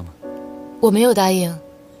答应他了吗？我没有答应，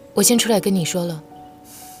我先出来跟你说了。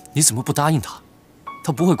你怎么不答应他？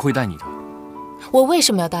他不会亏待你的。我为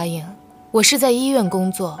什么要答应？我是在医院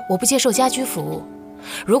工作，我不接受家居服务。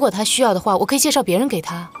如果他需要的话，我可以介绍别人给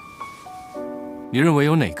他。你认为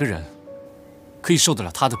有哪个人可以受得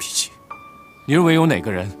了他的脾气？你认为有哪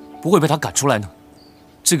个人不会被他赶出来呢？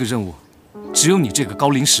这个任务，只有你这个高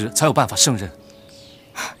龄石才有办法胜任。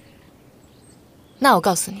那我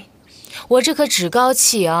告诉你，我这颗趾高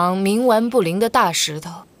气昂、冥顽不灵的大石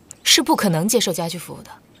头，是不可能接受家居服务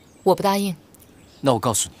的。我不答应。那我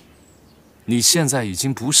告诉你，你现在已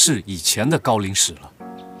经不是以前的高灵石了，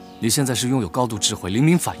你现在是拥有高度智慧、灵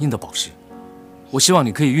敏反应的宝石。我希望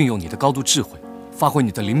你可以运用你的高度智慧，发挥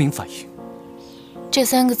你的灵敏反应。这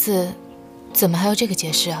3个字，怎么还要这个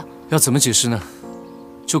解释啊？要怎么解释呢？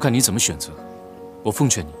就看你怎么选择。我奉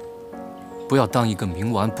劝你，不要当一个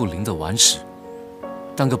冥顽不灵的顽石，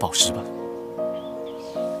当个宝石吧。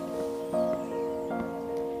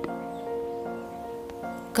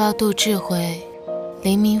高度智慧、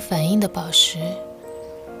灵敏反应的宝石，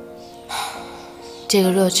这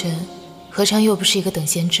个若尘何尝又不是一个等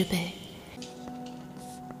闲之辈？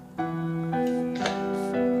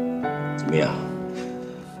怎么样？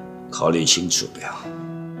考虑清楚没有？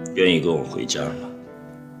愿意跟我回家吗？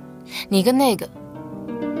你跟那个，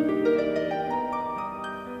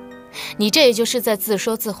你这也就是在自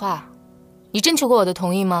说自话。你征求过我的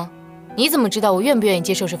同意吗？你怎么知道我愿不愿意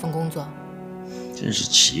接受这份工作？真是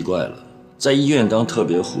奇怪了，在医院当特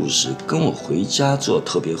别护士，跟我回家做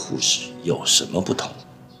特别护士有什么不同？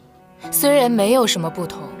虽然没有什么不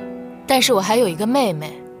同，但是我还有一个妹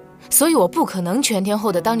妹，所以我不可能全天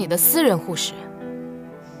候的当你的私人护士。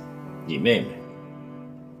你妹妹，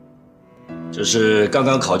这是刚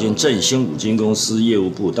刚考进振兴五金公司业务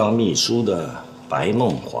部当秘书的白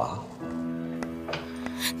梦华。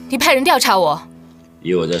你派人调查我？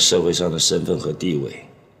以我在社会上的身份和地位，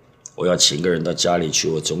我要请个人到家里去，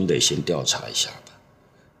我总得先调查一下吧。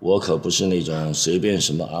我可不是那种随便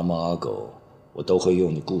什么阿猫阿狗我都会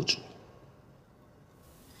用的雇主。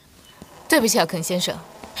对不起啊，肯先生，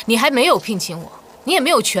你还没有聘请我，你也没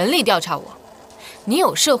有权利调查我。你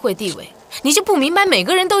有社会地位，你就不明白每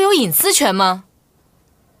个人都有隐私权吗？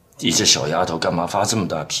你这小丫头干嘛发这么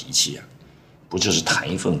大脾气啊？不就是谈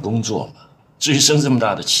一份工作吗？至于生这么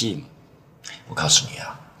大的气吗？我告诉你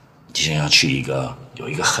啊，你现在要去有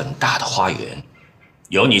一个很大的花园，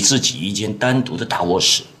有你自己一间单独的大卧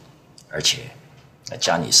室，而且要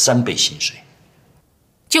加你3倍薪水。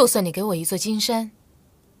就算你给我一座金山，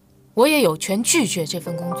我也有权拒绝这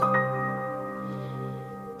份工作。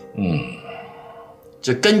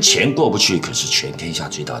这跟钱过不去，可是全天下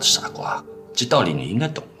最大的傻瓜，这道理你应该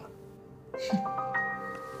懂啊。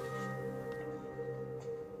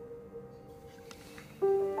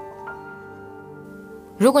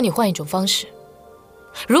如果你换一种方式，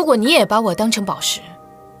如果你也把我当成宝石，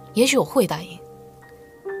也许我会答应。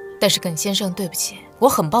但是耿先生，对不起，我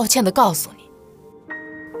很抱歉地告诉你，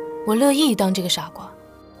我乐意当这个傻瓜。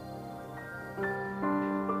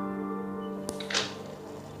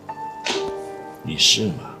你是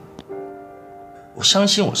吗？我相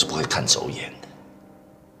信我是不会看走眼的。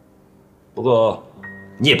不过，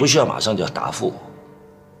你也不需要马上就要答复我，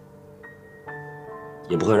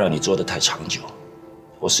也不会让你做得太长久。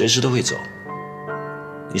我随时都会走，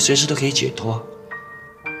你随时都可以解脱。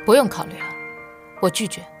不用考虑了，我拒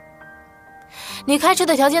绝。你开车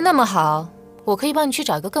的条件那么好，我可以帮你去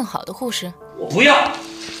找一个更好的护士。我不要，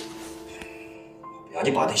不要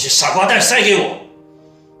你把那些傻瓜蛋塞给我，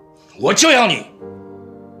我就要你。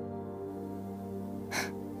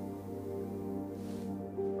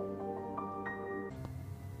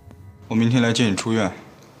我明天来接你出院，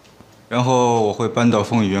然后我会搬到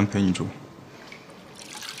风雨园陪你住。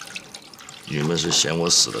你们是嫌我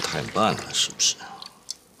死得太慢了，是不是？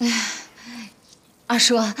二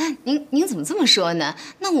叔，您怎么这么说呢？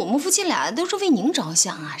那我们夫妻俩都是为您着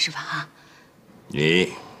想啊，是吧？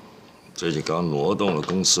你最近刚挪动了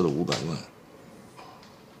公司的500万。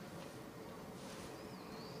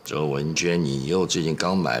周文娟，你又最近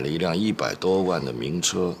刚买了一辆100多万的名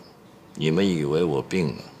车。你们以为我病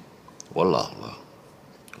了，我老了，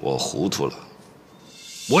我糊涂了，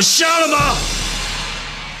我瞎了吗？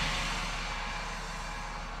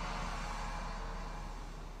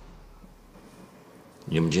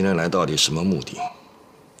你们今天来到底什么目的？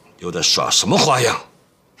又在耍什么花样？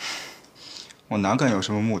我哪敢有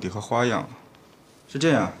什么目的和花样？是这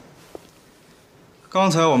样，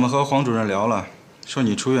刚才我们和黄主任聊了，说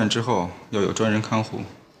你出院之后要有专人看护。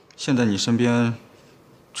现在你身边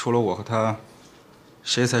除了我和他，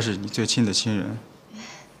谁才是你最亲的亲人？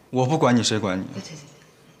我不管你，谁管你？对。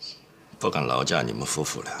不敢劳驾你们夫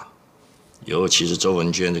妇俩，尤其是周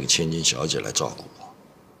文娟这个千金小姐来照顾我。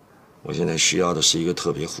我现在需要的是一个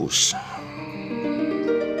特别护士。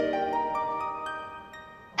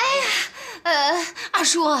二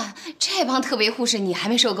叔，这帮特别护士你还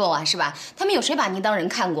没受够啊，是吧？他们有谁把您当人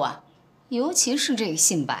看过？尤其是这个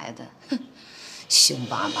姓白的，哼，凶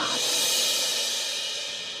巴巴的。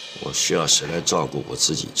我需要谁来照顾，我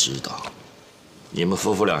自己知道。你们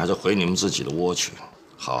夫妇俩还是回你们自己的窝去，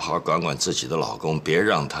好好管管自己的老公，别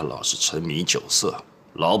让他老是沉迷酒色，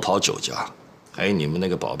老跑酒家。还有你们那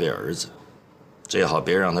个宝贝儿子，最好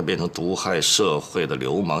别让他变成毒害社会的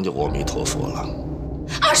流氓，就阿弥陀佛了。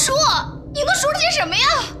二叔，您都说了些什么呀？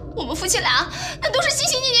我们夫妻俩那都是心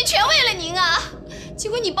心念念全为了您啊，结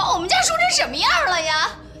果你把我们家说成什么样了呀？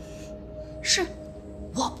是，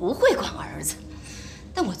我不会管儿子，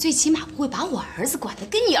但我最起码不会把我儿子管得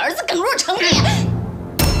跟你儿子耿若成脸。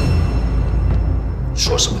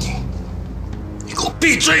说什么你？你给我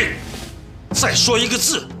闭嘴！再说一个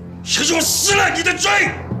字，也就撕烂你的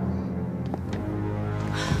嘴！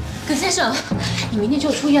葛先生，你明天就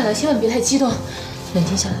要出院了，千万别太激动，冷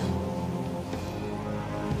静下来。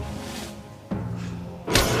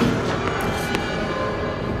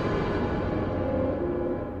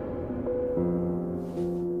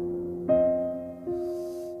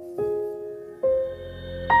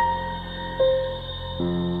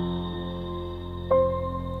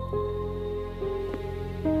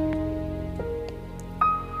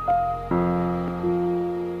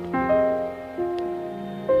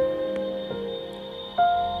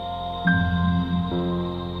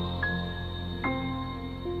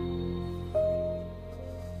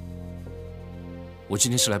我今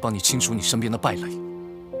天是来帮你清除你身边的败类，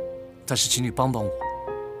但是请你帮帮我，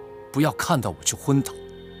不要看到我就昏倒。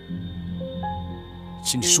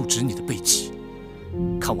请你竖直你的背脊，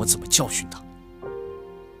看我怎么教训他。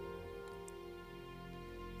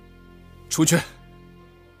出去！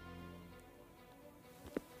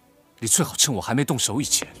你最好趁我还没动手以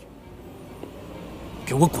前，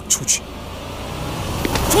给我滚出去！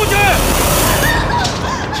出去！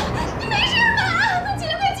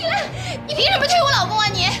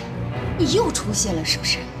你又出现了是不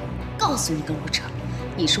是？告诉你，耿若成，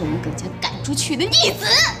你是我们耿家赶出去的逆子。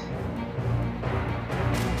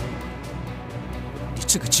你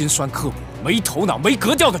这个尖酸刻薄、没头脑、没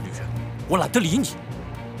格调的女人，我懒得理你。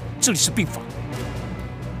这里是病房，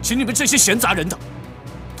请你们这些闲杂人等，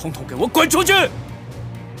统统给我滚出去！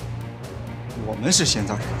我们是闲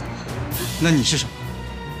杂人等，那你是什么？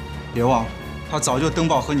别忘了，他早就登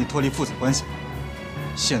报和你脱离父子关系，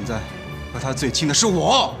现在和他最亲的是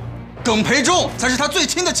我。耿培仲才是他最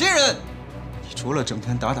亲的亲人。你除了整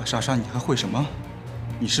天打打杀杀，你还会什么？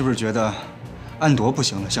你是不是觉得安朵不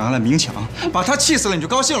行了，想要来明抢，把他气死了你就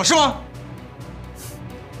高兴了是吗？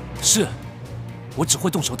是，我只会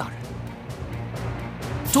动手打人。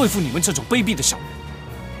对付你们这种卑鄙的小人，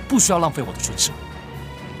不需要浪费我的唇舌，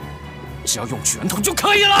只要用拳头就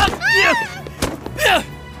可以了。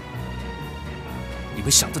你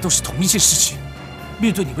们想的都是同一件事情，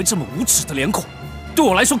面对你们这么无耻的脸孔，对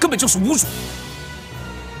我来说根本就是侮辱。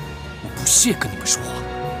我不屑跟你们说话，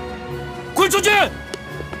滚出去！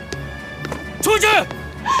出去！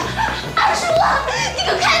二叔啊，你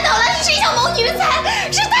可看到了，你是一条谋女的财，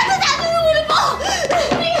是他的大肚子为了包，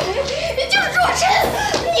你就是若尘。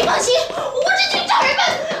你放心，我这去找人们。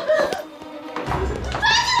抓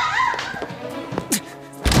起来！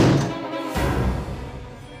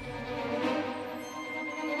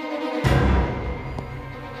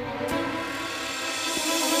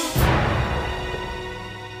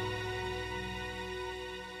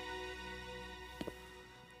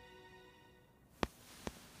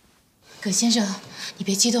葛先生，你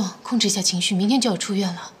别激动，控制一下情绪，明天就要出院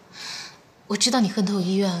了。我知道你恨透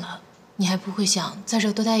医院了，你还不会想在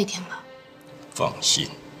这多待一天吧？放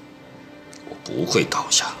心，我不会倒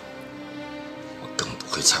下，我更不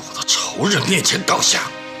会在我的仇人面前倒下。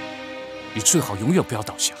你最好永远不要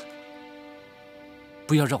倒下，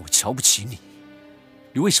不要让我瞧不起你。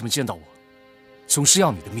你为什么见到我，总是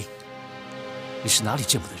要你的命？你是哪里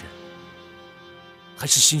见不得人？还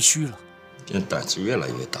是心虚了？你胆子越来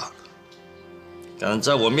越大了。敢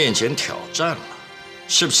在我面前挑战了，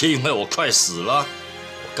是不是因为我快死了？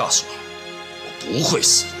我告诉你，我不会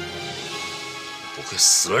死，我不会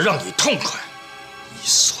死了让你痛快。你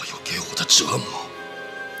所有给我的折磨，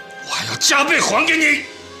我还要加倍还给你。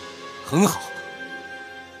很好，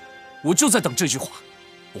我就在等这句话。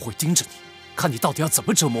我会盯着你，看你到底要怎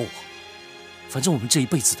么折磨我。反正我们这一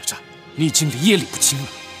辈子的债，你已经理也理不清了。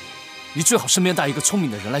你最好身边带一个聪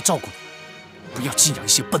明的人来照顾你，不要寄养一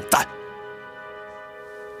些笨蛋。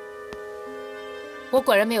我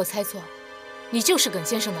果然没有猜错，你就是耿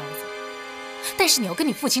先生的儿子。但是你要跟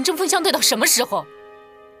你父亲针锋相对到什么时候？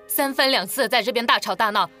三番两次的在这边大吵大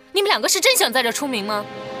闹，你们两个是真想在这出名吗？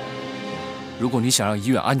如果你想让医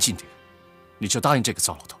院安静点，你就答应这个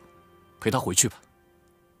糟老头，陪他回去吧，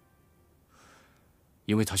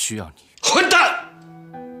因为他需要你。混蛋！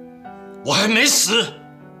我还没死，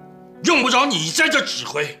用不着你在这指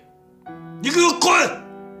挥。你给我滚！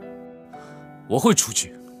我会出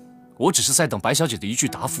去。我只是在等白小姐的一句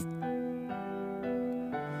答复。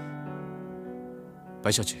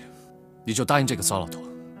白小姐，你就答应这个糟老头，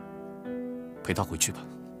陪他回去吧。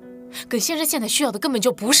耿先生现在需要的根本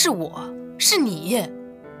就不是我，是你，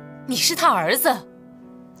你是他儿子。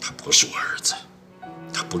他不是我儿子，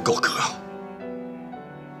他不够格，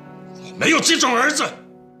我没有这种儿子。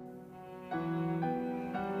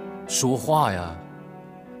说话呀！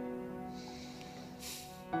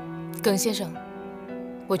耿先生，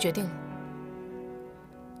我决定了，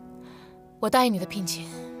我答应你的聘请，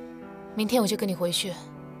明天我就跟你回去，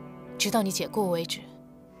直到你解雇为止。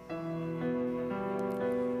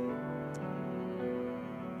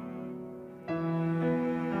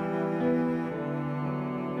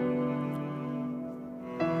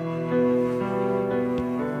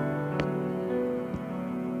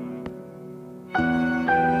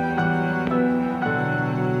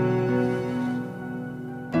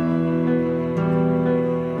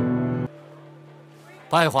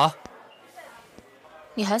白海华，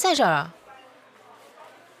你还在这儿啊？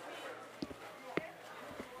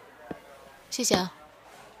谢谢啊。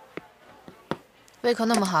胃口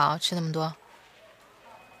那么好，吃那么多。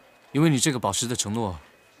因为你这个宝石的承诺，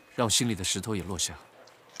让我心里的石头也落下。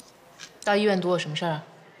到医院堵我什么事儿啊？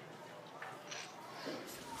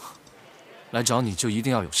来找你就一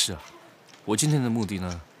定要有事啊！我今天的目的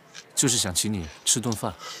呢，就是想请你吃顿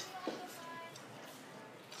饭。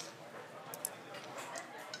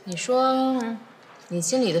你说你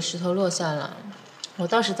心里的石头落下了，我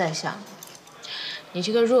倒是在想，你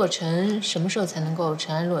这个若尘什么时候才能够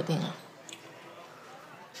尘埃落定啊？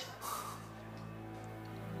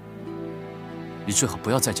你最好不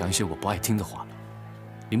要再讲一些我不爱听的话了。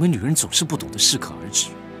你们女人总是不懂得适可而止，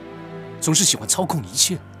总是喜欢操控一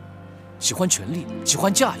切，喜欢权力，喜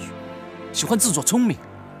欢驾驭，喜欢自作聪明，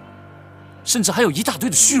甚至还有一大堆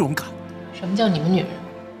的虚荣感。什么叫你们女人？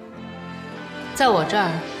在我这儿，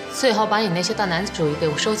最好把你那些大男子主义给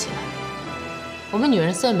我收起来。我们女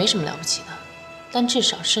人虽然没什么了不起的，但至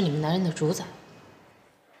少是你们男人的主宰。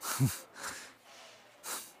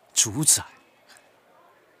主宰？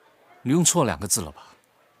你用错2个字了吧？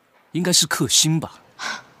应该是克星吧？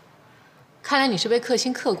看来你是被克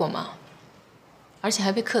星克过嘛，而且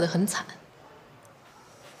还被克得很惨。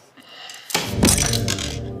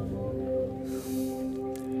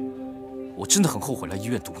我真的很后悔来医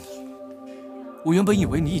院堵你。我原本以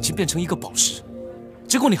为你已经变成一个宝石，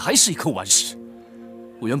结果你还是一颗顽石。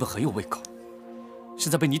我原本很有胃口，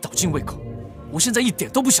现在被你倒尽胃口，我现在一点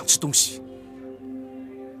都不想吃东西。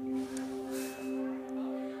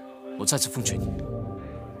我再次奉劝你，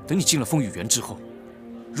等你进了风雨园之后，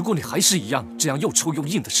如果你还是一样这样又臭又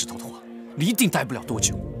硬的石头的话，你一定待不了多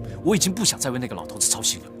久。我已经不想再为那个老头子操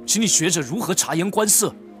心了，请你学着如何察言观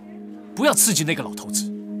色，不要刺激那个老头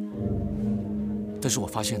子。但是我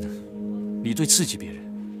发现呢，你对刺激别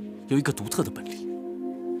人有一个独特的本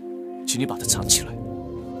领，请你把它藏起来。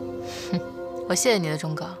我谢谢你的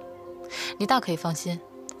忠告，你大可以放心，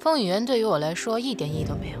风雨园对于我来说一点意义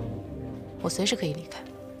都没有，我随时可以离开。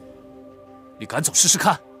你敢走试试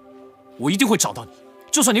看，我一定会找到你。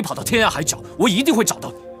就算你跑到天涯海角，我一定会找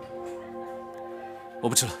到你。我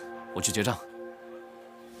不吃了，我去结账。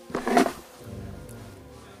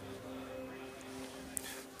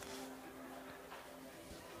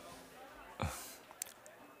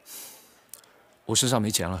我身上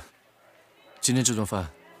没钱了，今天这顿饭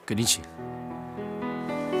给你请。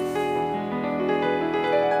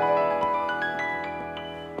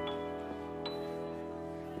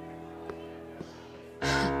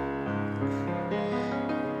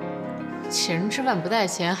请人吃饭不带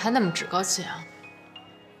钱，还那么趾高气扬，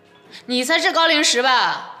你才是高龄时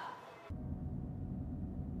吧？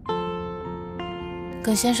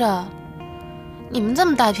耿先生，你们这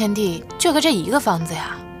么大片地，就个这一个房子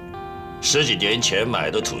呀？10几年前买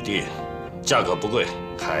的土地，价格不贵，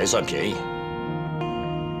还算便宜。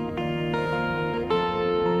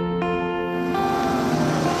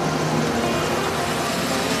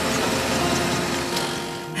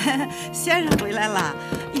先生回来了，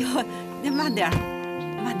哟，您慢点，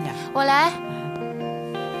慢点。我来。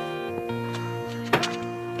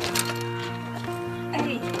哎，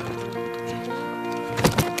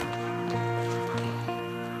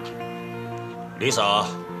李嫂、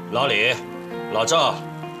老李、老赵，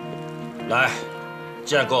来，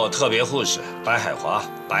见过特别护士白海华，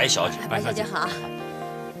白小姐。白小姐好。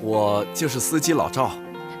我就是司机老赵。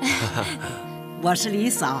我是李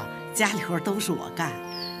嫂，家里活都是我干。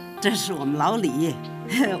这是我们老李，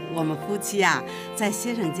我们夫妻啊，在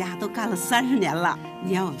先生家都干了30年了。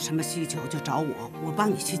你要有什么需求就找我，我帮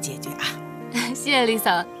你去解决啊。谢谢李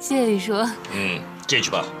嫂，谢谢李叔。进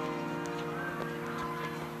去吧。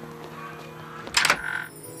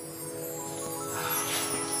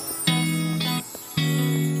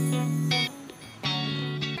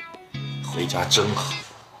回这家真好。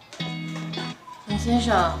林先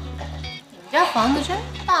生，你们家房子真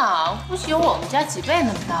大，不许有我们家几倍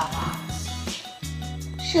那么大吧？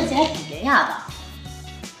设计还挺典雅的。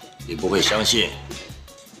你不会相信，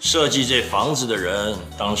设计这房子的人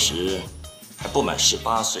当时还不满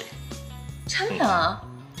18岁。真的啊？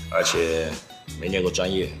而且没念过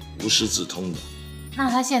专业，无师自通的。那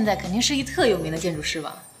他现在肯定是一特有名的建筑师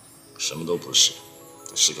吧？什么都不是，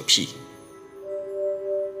是个屁。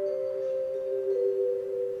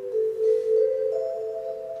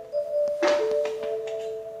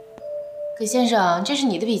葛先生，这是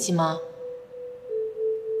你的笔记吗？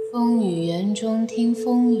风雨园中听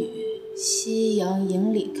风雨，夕阳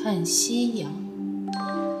营里看夕阳。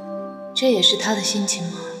这也是他的心情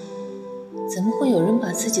吗？怎么会有人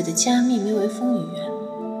把自己的家命名为风雨园？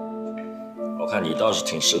我看你倒是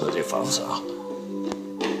挺适合这房子啊。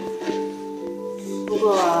不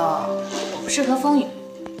过我不适合风雨。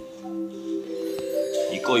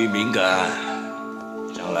你过于敏感，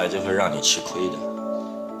将来就会让你吃亏的。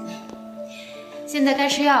现在该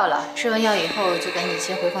吃药了，吃完药以后就赶紧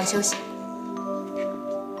先回房休息。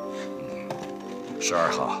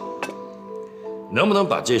12号，能不能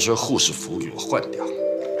把这身护士服给我换掉？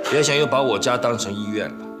别想又把我家当成医院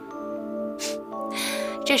了。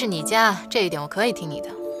这是你家，这一点我可以听你的。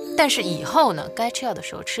但是以后呢，该吃药的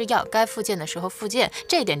时候吃药，该复健的时候复健，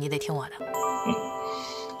这一点你得听我的。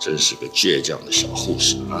真是个倔强的小护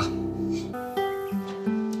士啊！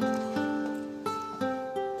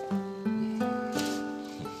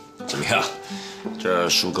怎么样，这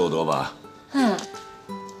书够多吧？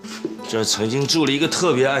这曾经住了一个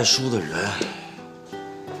特别爱书的人，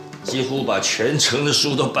几乎把全城的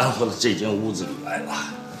书都搬回了这间屋子里来了。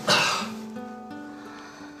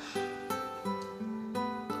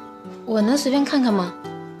我能随便看看吗？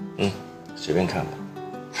随便看吧。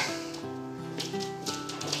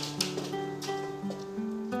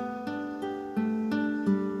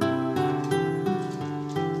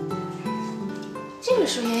这个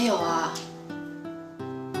书也有啊。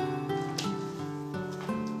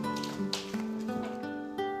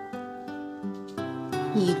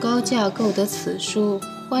以高价购得此书，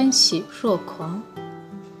欢喜若狂。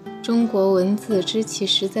中国文字之奇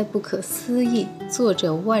实在不可思议，作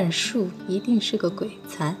者万数一定是个鬼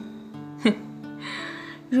才。哼，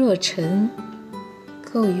若尘，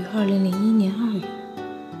购于2001年2月。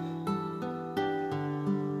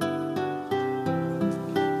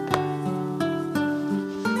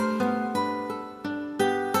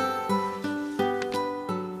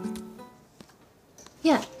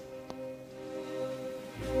呀，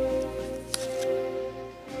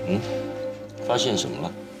发现什么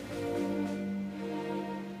了？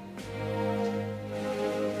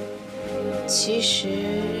其实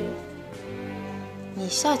你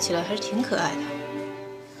笑起来还是挺可爱的，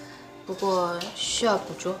不过需要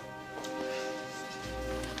捕捉。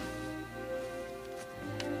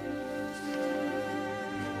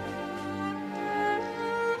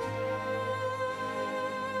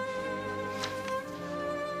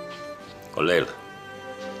我累了，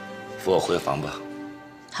扶我回房吧。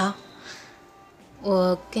好，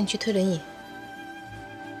我跟你去推轮椅。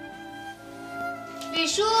李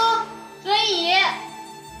叔，轮椅。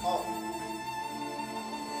哦。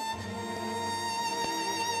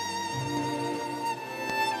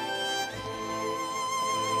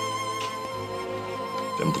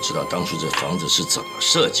真不知道当初这房子是怎么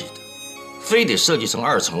设计的，非得设计成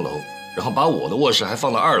2层楼，然后把我的卧室还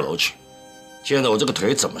放到2楼去。现在我这个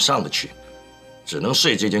腿怎么上得去？只能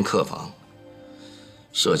睡这间客房。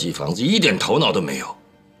设计房子一点头脑都没有，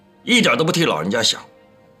一点都不替老人家想。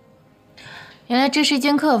原来这是一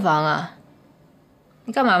间客房啊！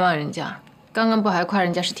你干嘛骂人家？刚刚不还夸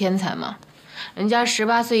人家是天才吗？人家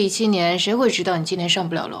18岁一青年，谁会知道你今天上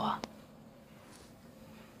不了楼啊？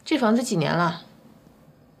这房子几年了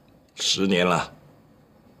？10年了。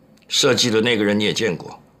设计的那个人你也见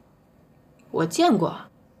过？我见过。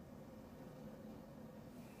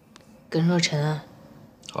耿若尘啊。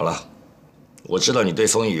好了，我知道你对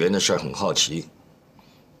风雨园的事很好奇，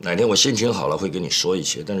哪天我心情好了会跟你说一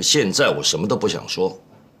些，但是现在我什么都不想说，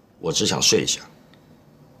我只想睡一下。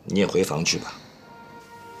你也回房去吧。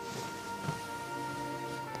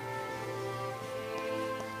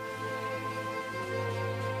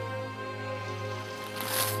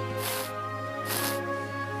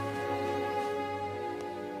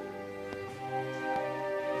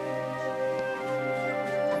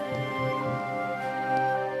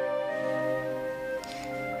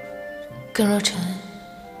耿若尘，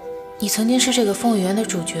你曾经是这个风雨园的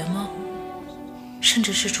主角吗？甚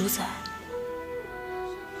至是主宰？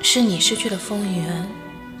是你失去了风雨园，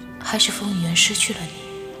还是风雨园失去了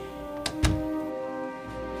你？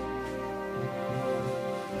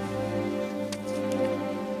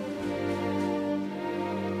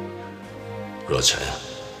若晨，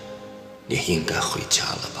你应该回家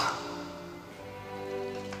了吧？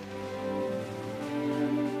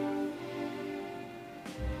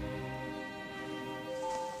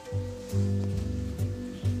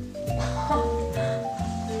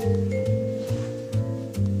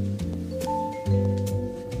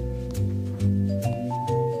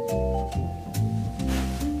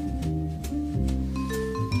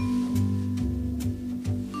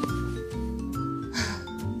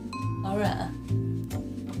老冉，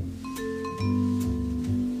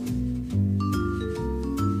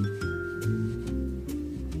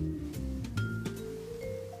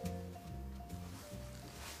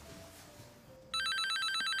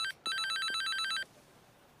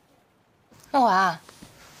梦华，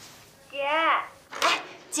姐，哎，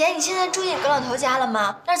姐，你现在住进葛老头家了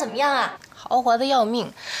吗？那儿怎么样啊？豪华的要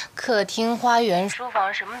命，客厅、花园、书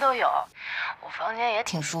房什么都有，我房间也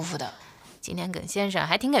挺舒服的。今天耿先生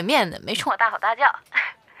还挺给面子，没冲我大吼大叫。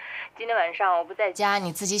今天晚上我不在家，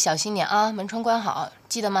你自己小心点啊，门窗关好，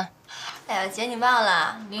记得吗？哎呀，姐，你忘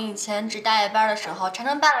了，你以前值大夜班的时候，常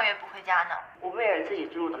常半个月不回家呢。我不也是自己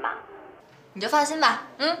住的吗？你就放心吧，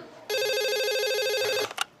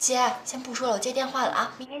姐，先不说了，我接电话了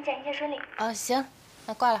啊，明天见，一切顺利。哦，行，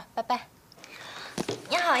那挂了，拜拜。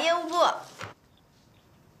你好，业务部。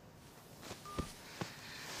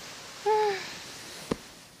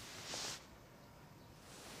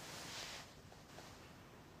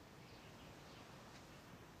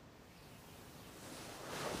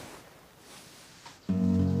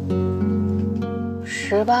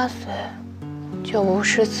18岁就无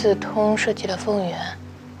师自通设计了凤元，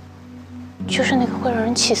就是那个会让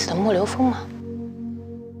人气死的莫流风吗？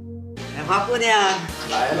哎，花姑娘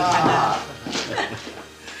来啦！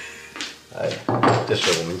哎，这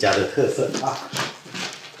是我们家的特色啊，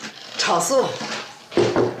炒素，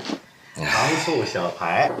糖醋小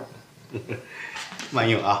排，慢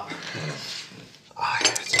用啊。哎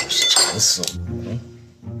呀，真是馋死我！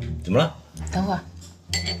怎么了？等会儿。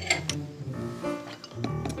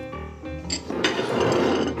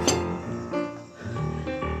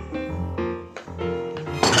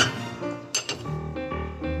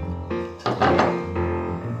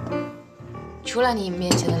除了你面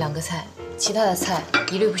前的2个菜，其他的菜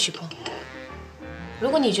一律不许碰。如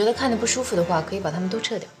果你觉得看着不舒服的话，可以把它们都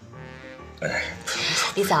撤掉。哎，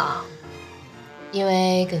李嫂，因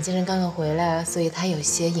为耿先生刚刚回来，所以他有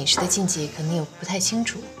些饮食的禁忌可能也不太清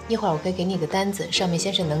楚。一会儿我可以给你个单子，上面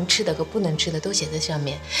先生能吃的和不能吃的都写在上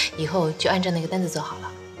面，以后就按照那个单子做好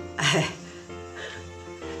了。哎，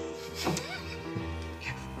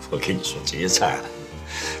我跟你说，这些菜啊，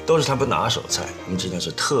都是他们拿手菜，他们今天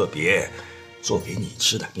是特别做给你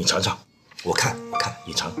吃的，你尝尝。我看，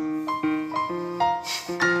你尝。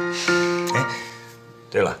哎，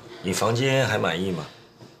对了，你房间还满意吗？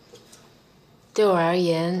对我而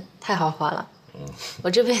言太豪华了，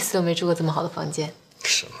我这辈子都没住过这么好的房间。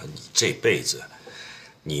什么？你这辈子，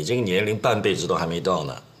你这个年龄半辈子都还没到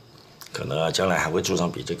呢，可能将来还会住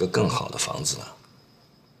上比这个更好的房子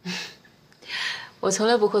呢。我从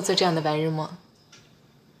来不会做这样的白日梦。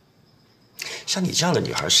像你这样的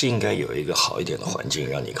女孩是应该有一个好一点的环境，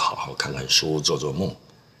让你好好看看书、做做梦。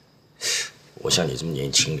我像你这么年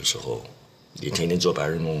轻的时候，你天天做白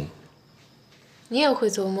日梦。你也会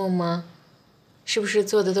做梦吗？是不是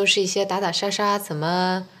做的都是一些打打杀杀、怎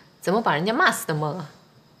么把人家骂死的梦啊？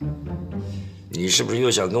你是不是又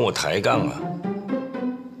想跟我抬杠啊？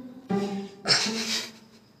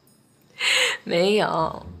没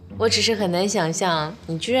有，我只是很难想象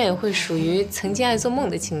你居然也会属于曾经爱做梦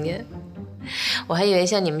的青年。我还以为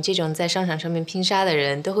像你们这种在商场上面拼杀的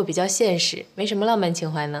人都会比较现实，没什么浪漫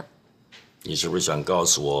情怀呢。你是不是想告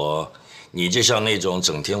诉我，你就像那种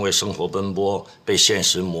整天为生活奔波、被现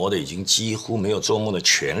实磨得已经几乎没有做梦的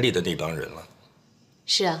权利的那帮人了？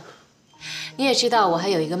是啊，你也知道我还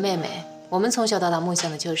有一个妹妹，我们从小到大梦想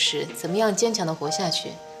的就是怎么样坚强的活下去，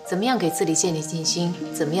怎么样给自己建立信心，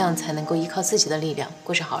怎么样才能够依靠自己的力量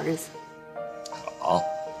过上好日子。好，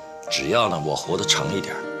只要呢我活得长一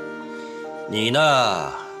点，你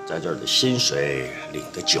呢在这儿的薪水领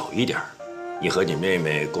得久一点，你和你妹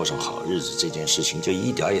妹过上好日子这件事情就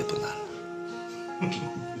一点也不难了。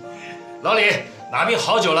老李，拿瓶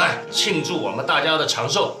好酒来庆祝我们大家的长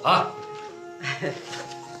寿啊！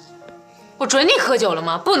我准你喝酒了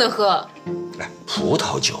吗？不能喝。哎，葡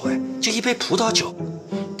萄酒，哎，就一杯葡萄酒。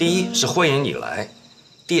第一是欢迎你来，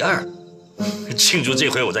第二庆祝这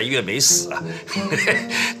回我在医院没死啊，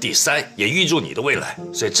第三也预祝你的未来，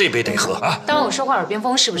所以这杯得喝啊！当我说话耳边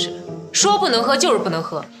风是不是？说不能喝就是不能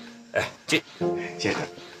喝。哎，先生，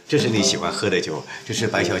这是你喜欢喝的酒，这是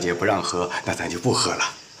白小姐不让喝，那咱就不喝了。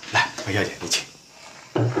来，白小姐，你请。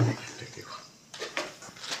对，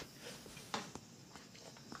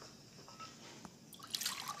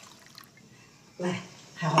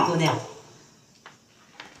娘，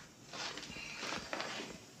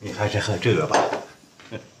你还是喝这个吧。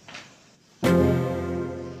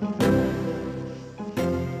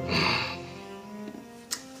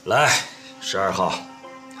来，12号，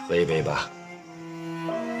喝一杯吧。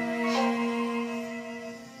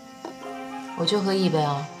我就喝一杯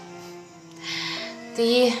啊。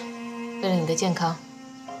第一，为了你的健康；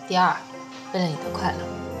第二，为了你的快乐；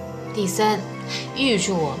第三，预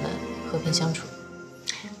祝我们和平相处。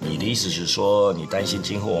你的意思是说，你担心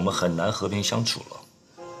今后我们很难和平相处了？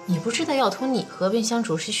你不知道要同你和平相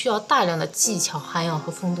处是需要大量的技巧、涵养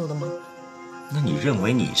和风度的吗？那你认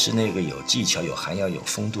为你是那个有技巧、有涵养、有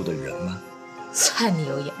风度的人吗？算你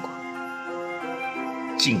有眼光。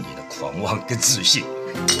敬你的狂妄跟自信，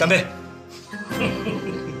干杯！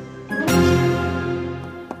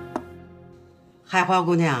海花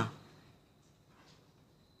姑娘，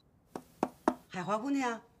海花姑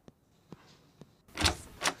娘，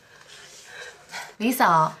李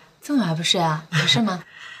嫂，这么晚还不睡啊？有事吗？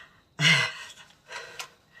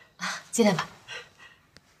进来吧，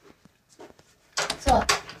坐。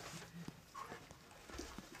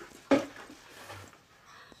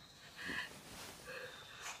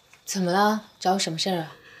怎么了？找我什么事儿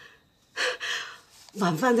啊？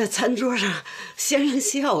晚饭在餐桌上，先生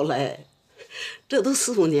笑了。这都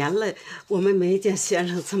4、5年了，我们没见先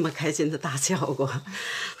生这么开心的大笑过。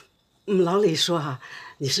我们老李说啊，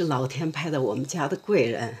你是老天派的我们家的贵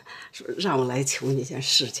人，说让我来求你一件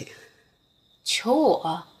事情。求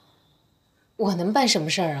我？我能办什么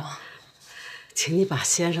事儿啊？请你把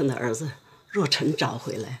先生的儿子若尘找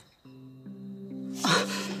回来。啊，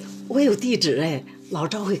我有地址哎，老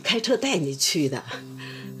赵会开车带你去的。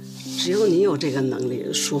只有你有这个能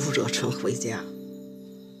力，说服若尘回家。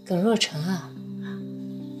耿若尘啊，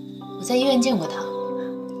我在医院见过他。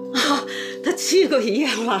啊，他去过医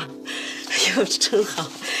院了。哎呦，真好，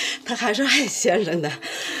他还是爱先生的。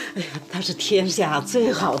哎呀，他是天下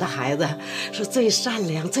最好的孩子，是最善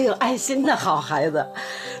良、最有爱心的好孩子。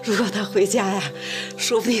如果他回家呀，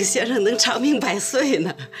说不定先生能长命100岁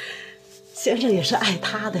呢。先生也是爱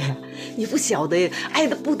他的呀，你不晓得，爱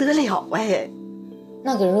得不得了哎。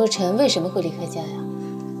那耿若尘为什么会离开家呀？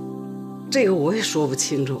这个我也说不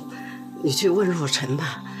清楚，你去问若尘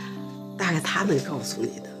吧，大概他能告诉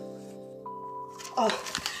你的。哦，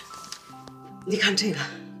你看这个。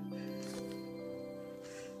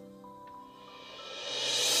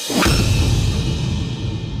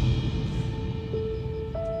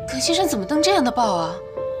耿先生怎么登这样的报啊？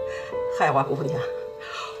海花姑娘，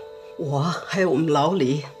我还有我们老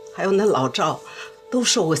李，还有那老赵，都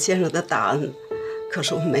受过先生的大恩，可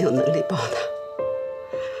是我们没有能力报答。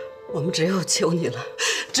我们只有求你了，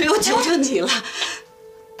只有求求你了，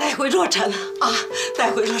带回若尘啊，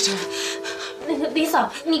带回若尘。那个李嫂，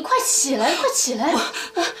你快起来，快起来！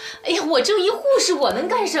哎呀，我就一护士，我能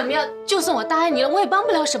干什么呀？就算我答应你了，我也帮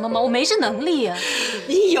不了什么忙，我没这能力呀。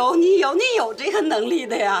你有这个能力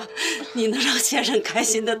的呀！你能让先生开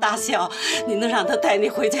心的大笑，你能让他带你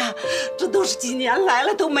回家，这都是几年来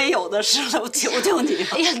了都没有的事了，我求求你了。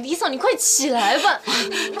哎呀，李嫂，你快起来吧！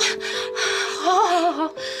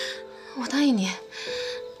好，我答应你，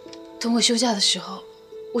等我休假的时候，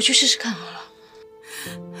我去试试看好了。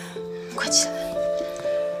快起来！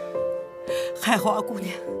海花姑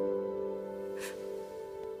娘，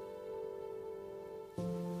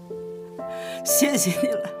谢谢你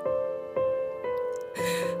了。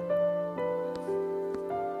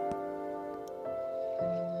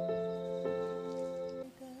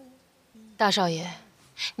大少爷，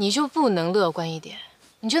你就不能乐观一点？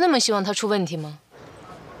你就那么希望他出问题吗？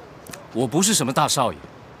我不是什么大少爷。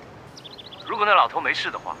如果那老头没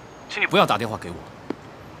事的话，请你不要打电话给我，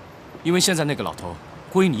因为现在那个老头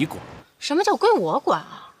归你管。什么叫归我管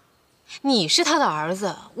啊？你是他的儿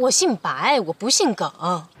子，我姓白，我不姓耿。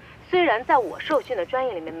虽然在我受训的专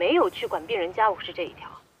业里面没有去管病人家务事这一条，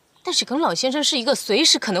但是耿老先生是一个随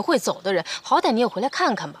时可能会走的人，好歹你也回来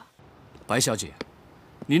看看吧。白小姐，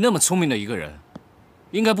你那么聪明的一个人，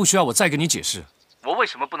应该不需要我再给你解释我为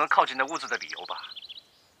什么不能靠近那屋子的理由吧？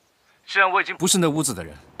既然我已经不是那屋子的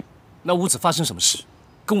人，那屋子发生什么事，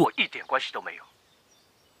跟我一点关系都没有。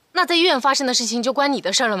那在医院发生的事情就关你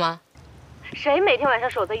的事了吗？谁每天晚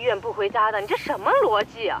上守在医院不回家的？你这什么逻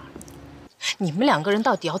辑啊？你们两个人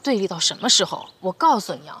到底要对立到什么时候？我告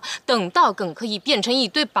诉你啊，等到耿可以变成一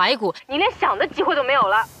堆白骨，你连想的机会都没有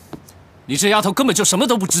了。你这丫头根本就什么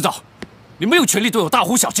都不知道，你没有权利对我大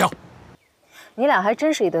呼小叫。你俩还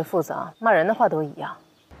真是一对父子啊，骂人的话都一样。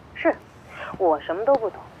是，我什么都不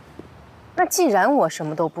懂。那既然我什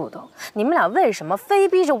么都不懂，你们俩为什么非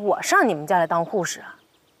逼着我上你们家来当护士啊？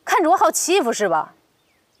看着我好欺负是吧？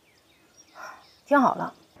听好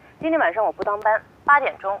了，今天晚上我不当班，8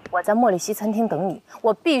点钟我在莫里西餐厅等你，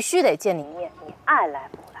我必须得见你一面，你爱来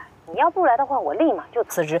不来？你要不来的话，我立马就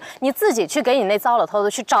辞职，你自己去给你那糟老头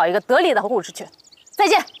子去找一个得力的护士去。再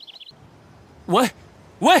见。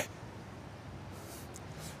喂，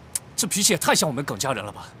这脾气也太像我们耿家人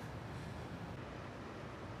了吧？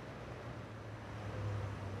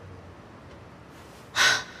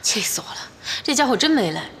气死我了！这家伙真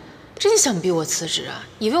没来，真想逼我辞职啊！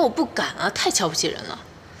以为我不敢啊，太瞧不起人了。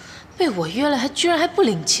被我约了，居然还不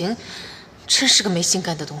领情，真是个没心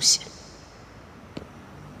肝的东西。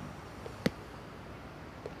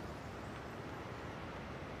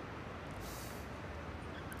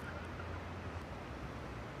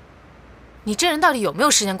你这人到底有没有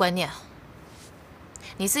时间观念啊？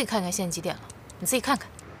你自己看看现在几点了？你自己看看。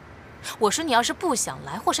我说你要是不想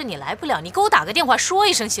来，或者你来不了，你给我打个电话说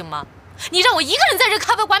一声行吗？你让我一个人在这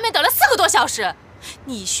咖啡馆里面等了4个多小时。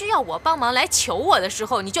你需要我帮忙来求我的时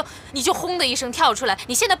候，你就轰的一声跳出来。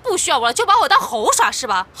你现在不需要我了，就把我当猴耍是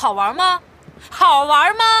吧？好玩吗？好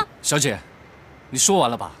玩吗？小姐，你说完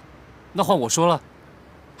了吧？那换我说了。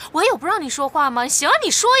我有不让你说话吗？行啊，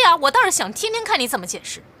你说呀，我倒是想听听看你怎么解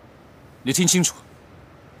释。你听清楚，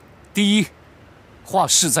第一，话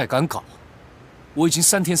是在赶稿，我已经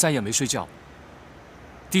3天3夜没睡觉。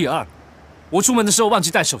第二，我出门的时候忘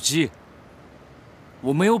记带手机，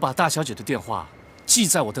我没有把大小姐的电话记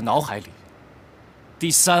在我的脑海里。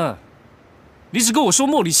第三，你只跟我说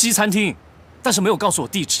莫里西餐厅，但是没有告诉我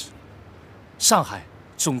地址。上海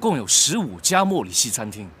总共有15家莫里西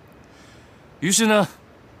餐厅，于是呢，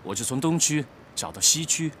我就从东区找到西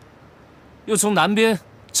区，又从南边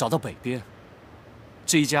找到北边，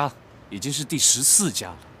这一家已经是第14家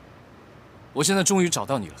了。我现在终于找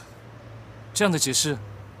到你了，这样的解释，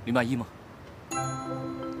你满意吗？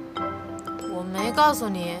我没告诉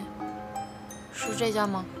你，是这家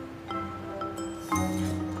吗？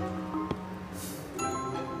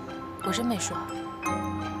我真没说。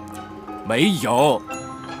没有。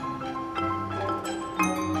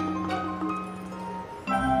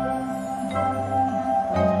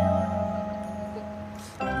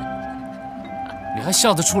你还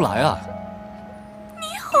笑得出来啊？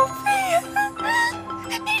你好废啊！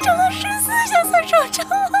你找到14家才找着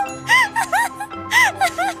我。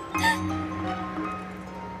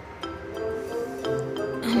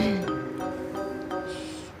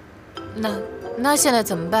那现在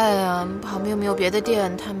怎么办呀？旁边有没有别的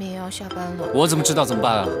店？他们也要下班了。我怎么知道怎么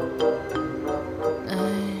办啊？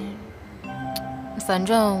反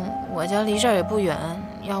正我家离这儿也不远，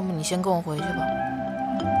要不你先跟我回去吧。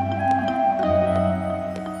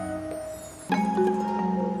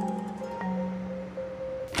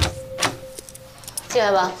进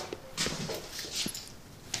来吧。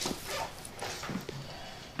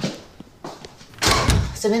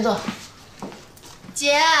随便坐。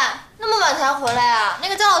姐，那么晚才回来啊？那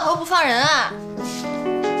个糟老头不放人啊？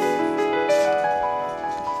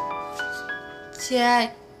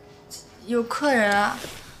姐，有客人啊？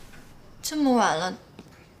这么晚了，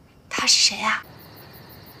他是谁啊？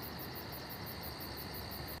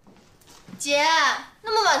姐，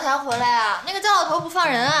那么晚才回来啊？那个糟老头不放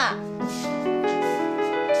人啊？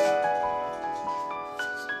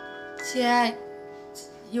姐，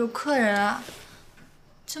有客人啊？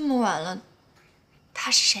这么晚了，他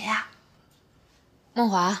是谁啊？梦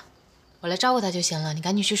华，我来招呼他就行了，你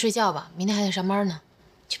赶紧去睡觉吧，明天还得上班呢。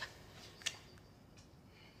去吧。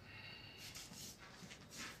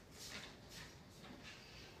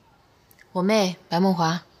我妹白梦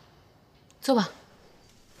华，坐吧。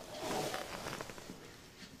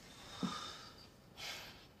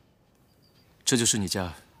这就是你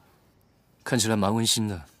家，看起来蛮温馨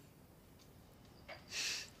的。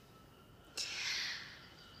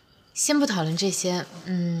先不讨论这些，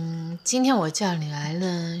今天我叫你来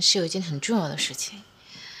呢，是有一件很重要的事情。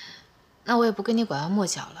那我也不跟你拐弯抹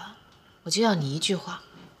角了，我就要你一句话，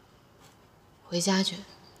回家去，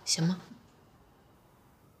行吗？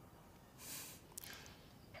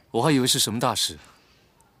我还以为是什么大事，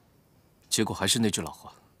结果还是那句老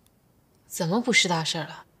话。怎么不是大事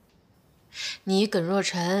了？你耿若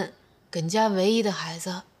晨，耿家唯一的孩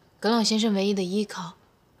子，耿老先生唯一的依靠，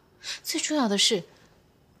最重要的是，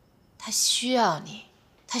他需要你，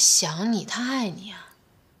他想你，他爱你啊！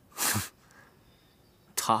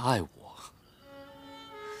他爱我？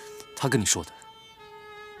他跟你说的？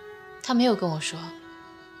他没有跟我说，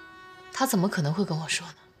他怎么可能会跟我说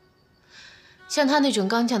呢？像他那种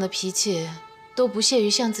刚强的脾气，都不屑于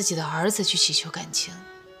向自己的儿子去祈求感情，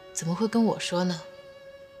怎么会跟我说呢？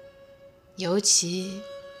尤其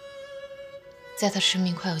在他生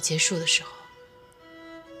命快要结束的时候，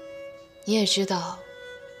你也知道，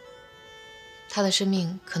他的生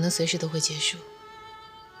命可能随时都会结束，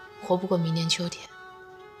活不过明年秋天。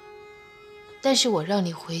但是我让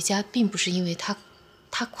你回家，并不是因为他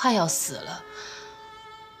快要死了，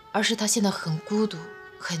而是他现在很孤独，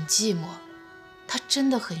很寂寞，他真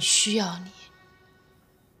的很需要你。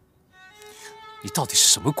你到底是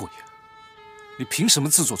什么鬼呀？你凭什么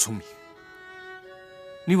自作聪明？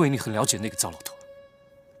你以为你很了解那个糟老头？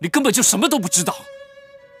你根本就什么都不知道。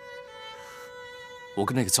我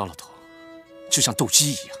跟那个糟老头就像斗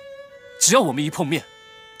鸡一样，只要我们一碰面，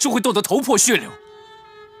就会斗得头破血流。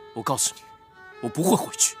我告诉你，我不会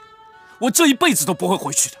回去，我这一辈子都不会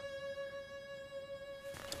回去的。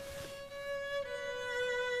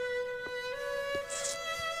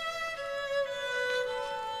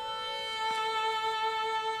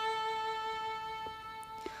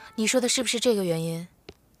你说的是不是这个原因？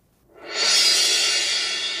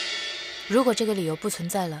如果这个理由不存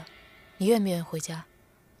在了，你愿不愿意回家？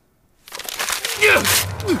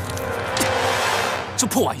这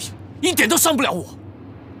破玩意一点都伤不了我，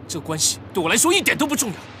这关系对我来说一点都不重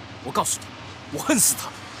要。我告诉你，我恨死他，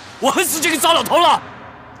我恨死这个糟老头了。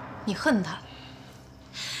你恨他？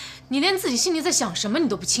你连自己心里在想什么你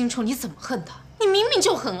都不清楚，你怎么恨他？你明明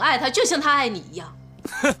就很爱他，就像他爱你一样。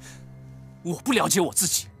哼，我不了解我自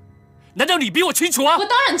己，难道你比我清楚啊？我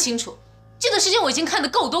当然清楚，这段时间我已经看得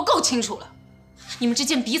够多、够清楚了。你们之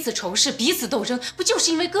间彼此仇视、彼此斗争，不就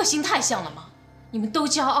是因为个性太像了吗？你们都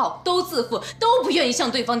骄傲，都自负，都不愿意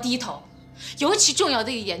向对方低头。尤其重要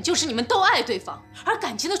的一点就是你们都爱对方，而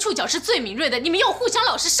感情的触角是最敏锐的，你们又互相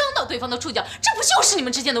老是伤到对方的触角，这不就是你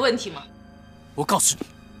们之间的问题吗？我告诉你，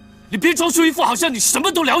你别装出一副好像你什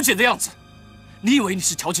么都了解的样子。你以为你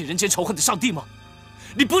是调解人间仇恨的上帝吗？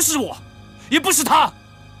你不是我，也不是他，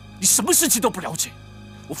你什么事情都不了解。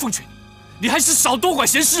我奉劝你，你还是少多管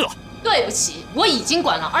闲事了。对不起，我已经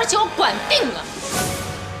管了，而且我管定了。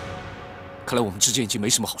看来我们之间已经没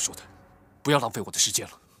什么好说的，不要浪费我的时间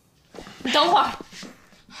了。你等会儿，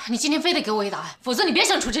你今天非得给我一答案，否则你别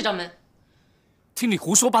想出这张门。听你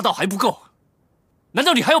胡说八道还不够，难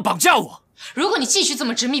道你还要绑架我？如果你继续这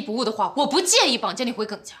么执迷不悟的话，我不介意绑架你回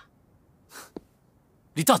耿家。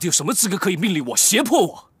你到底有什么资格可以命令我、胁迫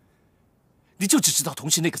我？你就只知道同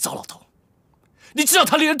情那个糟老头，你知道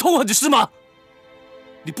他令人痛恨的事吗？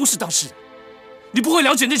你不是当事人，你不会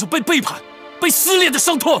了解那种被背叛、被撕裂的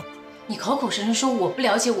伤痛。你口口声声说我不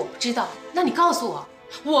了解，我不知道，那你告诉我，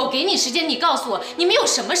我给你时间，你告诉我，你们有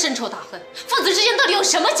什么深仇大恨？父子之间到底有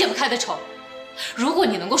什么解不开的仇？如果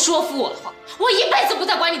你能够说服我的话，我一辈子不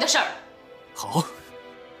再管你的事儿。好，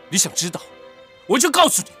你想知道，我就告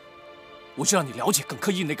诉你，我就让你了解耿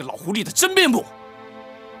克义那个老狐狸的真面目。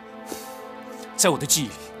在我的记忆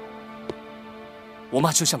里，我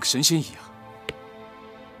妈就像个神仙一样，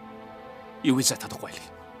依偎在她的怀里，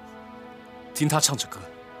听她唱着歌，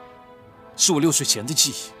是我6岁前的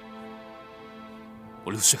记忆。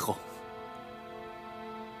我6岁后，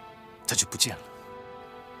她就不见了。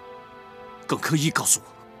耿克义告诉我，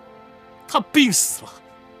她病死了。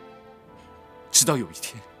直到有一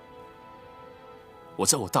天，我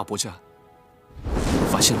在我大伯家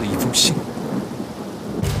发现了一封信。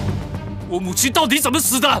我母亲到底怎么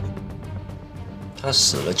死的？她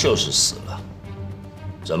死了就是死了，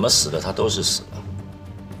怎么死的她都是死了。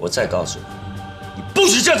我再告诉你，你不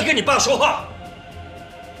许这样子跟你爸说话。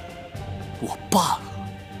我爸，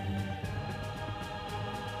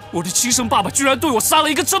我的亲生爸爸居然对我撒了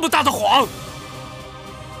一个这么大的谎。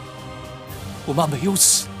我妈没有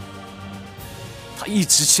死，她一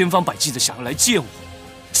直千方百计的想要来见我，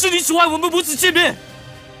是你阻碍我们母子见面。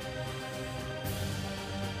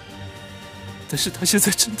但是她现在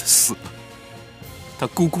真的死了，她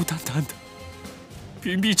孤孤单单的，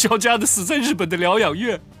贫病交加的死在日本的疗养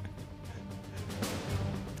院。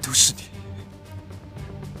都是你，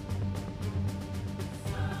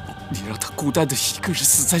你让她孤单的一个人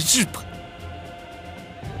死在日本，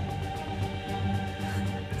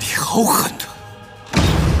你好狠啊！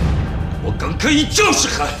我耿克义就是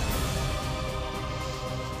狠。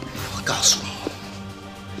我告诉你，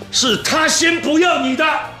是他先不要你的，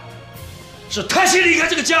是他先离开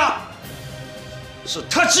这个家，是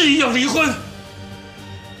他执意要离婚。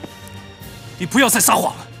你不要再撒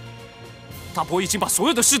谎了，大伯已经把所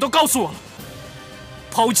有的事都告诉我了。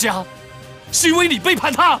抛家是因为你背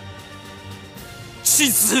叛他，妻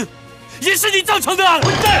子也是你造成的。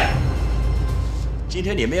混蛋！今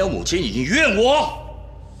天你没有母亲，已经怨我。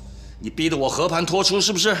你逼得我和盘托出，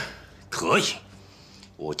是不是？可以，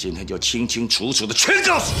我今天就清清楚楚的全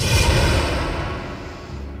告诉你。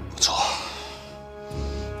不错，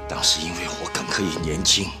当时因为我耿克义年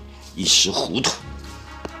轻，一时糊涂，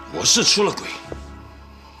我是出了轨。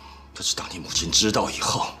可是当你母亲知道以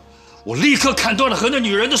后，我立刻砍断了和那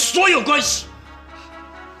女人的所有关系。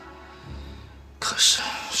可是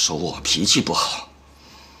说我脾气不好，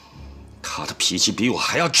她的脾气比我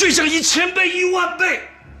还要倔强1000倍、10000倍。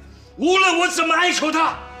无论我怎么哀求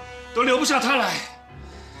她，都留不下她来。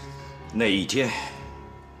那一天，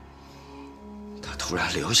她突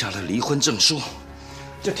然留下了离婚证书，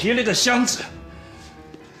就提了个箱子，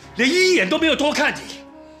连一眼都没有多看你，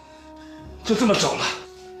就这么走了。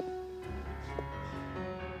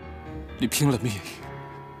你拼了命，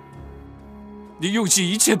你用尽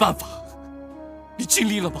一切办法，你尽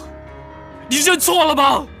力了吗？你认错了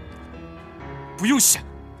吗？不用想，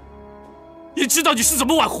也知道你是怎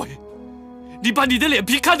么挽回。你把你的脸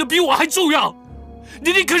皮看得比我还重要，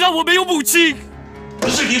你宁可让我没有母亲。不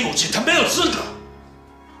是你母亲，她没有资格。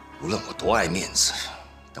无论我多爱面子，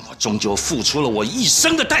但我终究付出了我一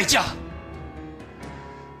生的代价。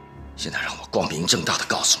现在让我光明正大的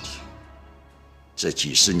告诉你，这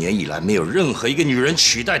几十年以来，没有任何一个女人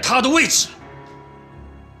取代她的位置。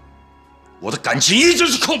我的感情一直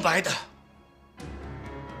是空白的。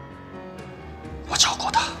我找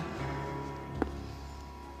过她，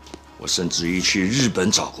我甚至于去日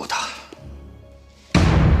本找过她，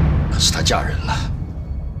可是她嫁人了，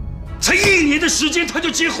才1年的时间，她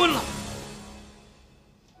就结婚了。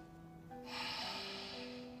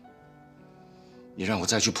你让我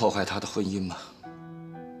再去破坏她的婚姻吗？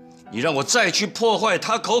你让我再去破坏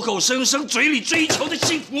她口口声声嘴里追求的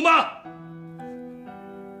幸福吗？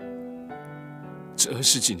这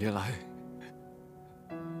20几年来，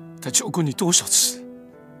他求过你多少次，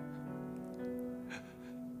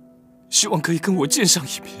希望可以跟我见上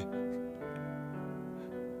一面，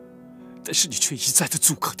但是你却一再的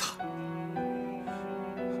阻隔他。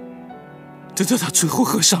等到他最后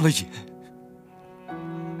合上了眼，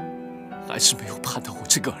还是没有盼到我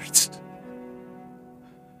这个儿子。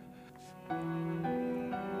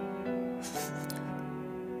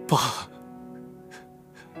爸，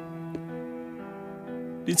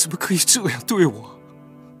你怎么可以这样对我？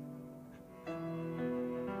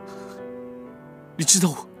你知道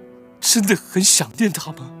我真的很想念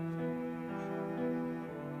他吗？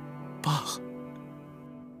爸，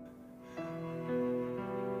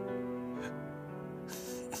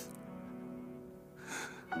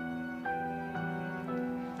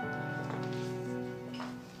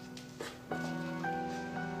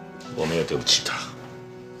我没有对不起他，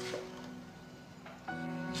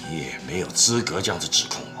你也没有资格这样子指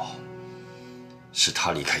控我。是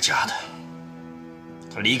他离开家的，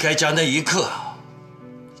他离开家那一刻，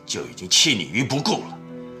就已经弃你于不顾了。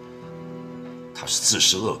他是自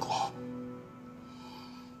食恶果。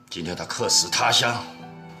今天他客死他乡，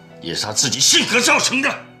也是他自己性格造成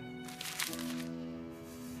的。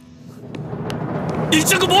你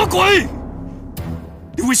这个魔鬼！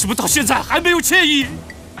你为什么到现在还没有歉意？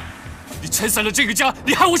你拆散了这个家，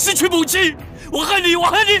你害我失去母亲，我恨你，我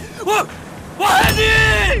恨你，我恨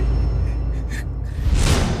你！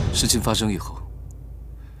事情发生以后，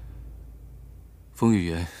风雨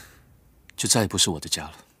园就再也不是我的家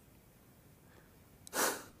了。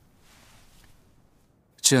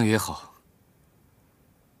这样也好，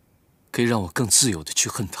可以让我更自由的去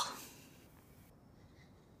恨他。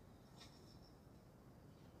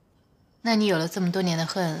那你有了这么多年的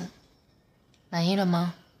恨，满意了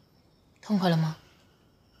吗？痛快了吗？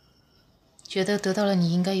觉得得到了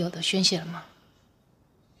你应该有的宣泄了吗？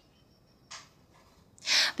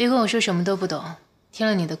别跟我说什么都不懂，听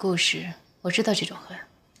了你的故事，我知道这种恨。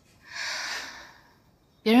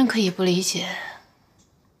别人可以不理解，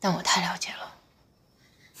但我太了解了。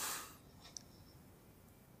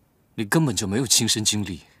你根本就没有亲身经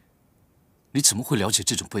历，你怎么会了解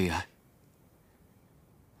这种悲哀？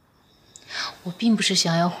我并不是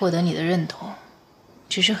想要获得你的认同，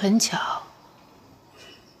只是很巧，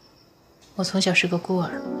我从小是个孤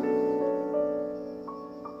儿。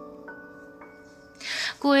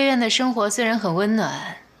孤儿院的生活虽然很温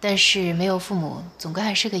暖，但是没有父母，总归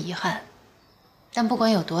还是个遗憾。但不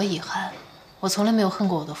管有多遗憾，我从来没有恨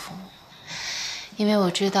过我的父母，因为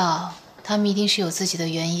我知道他们一定是有自己的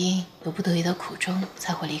原因，有不得已的苦衷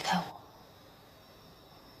才会离开我，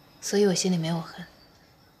所以我心里没有恨。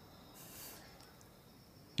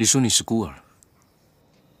你说你是孤儿，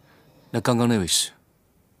那刚刚那位是？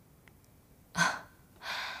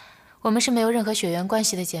我们是没有任何血缘关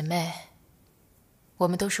系的姐妹，我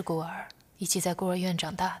们都是孤儿，一起在孤儿院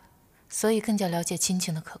长大的，所以更加了解亲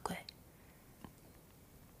情的可贵。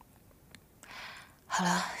好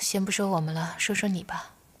了，先不说我们了，说说你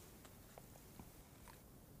吧。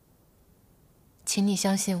请你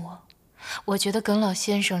相信我，我觉得耿老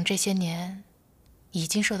先生这些年已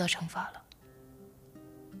经受到惩罚了。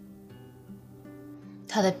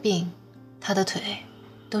他的病，他的腿，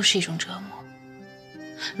都是一种折磨。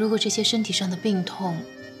如果这些身体上的病痛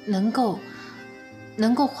能够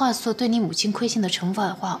化作对你母亲亏欠的惩罚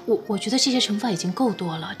的话，我觉得这些惩罚已经够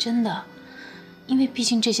多了，真的。因为毕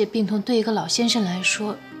竟这些病痛对一个老先生来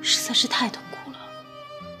说实在是太痛苦了。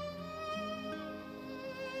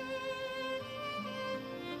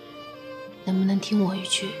能不能听我一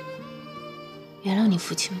句，原谅你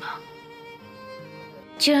父亲吧？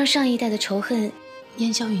就让上一代的仇恨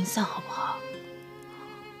烟消云散，好不好？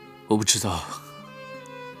我不知道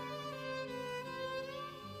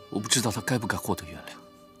他该不该获得原谅。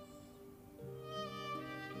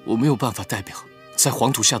我没有办法代表在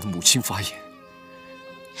黄土下的母亲发言。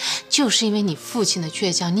就是因为你父亲的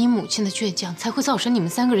倔强，你母亲的倔强，才会造成你们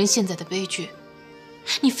3个人现在的悲剧。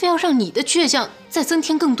你非要让你的倔强再增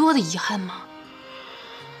添更多的遗憾吗？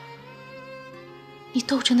你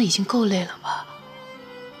斗争的已经够累了吧？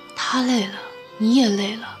他累了，你也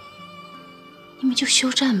累了，你们就休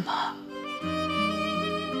战吧。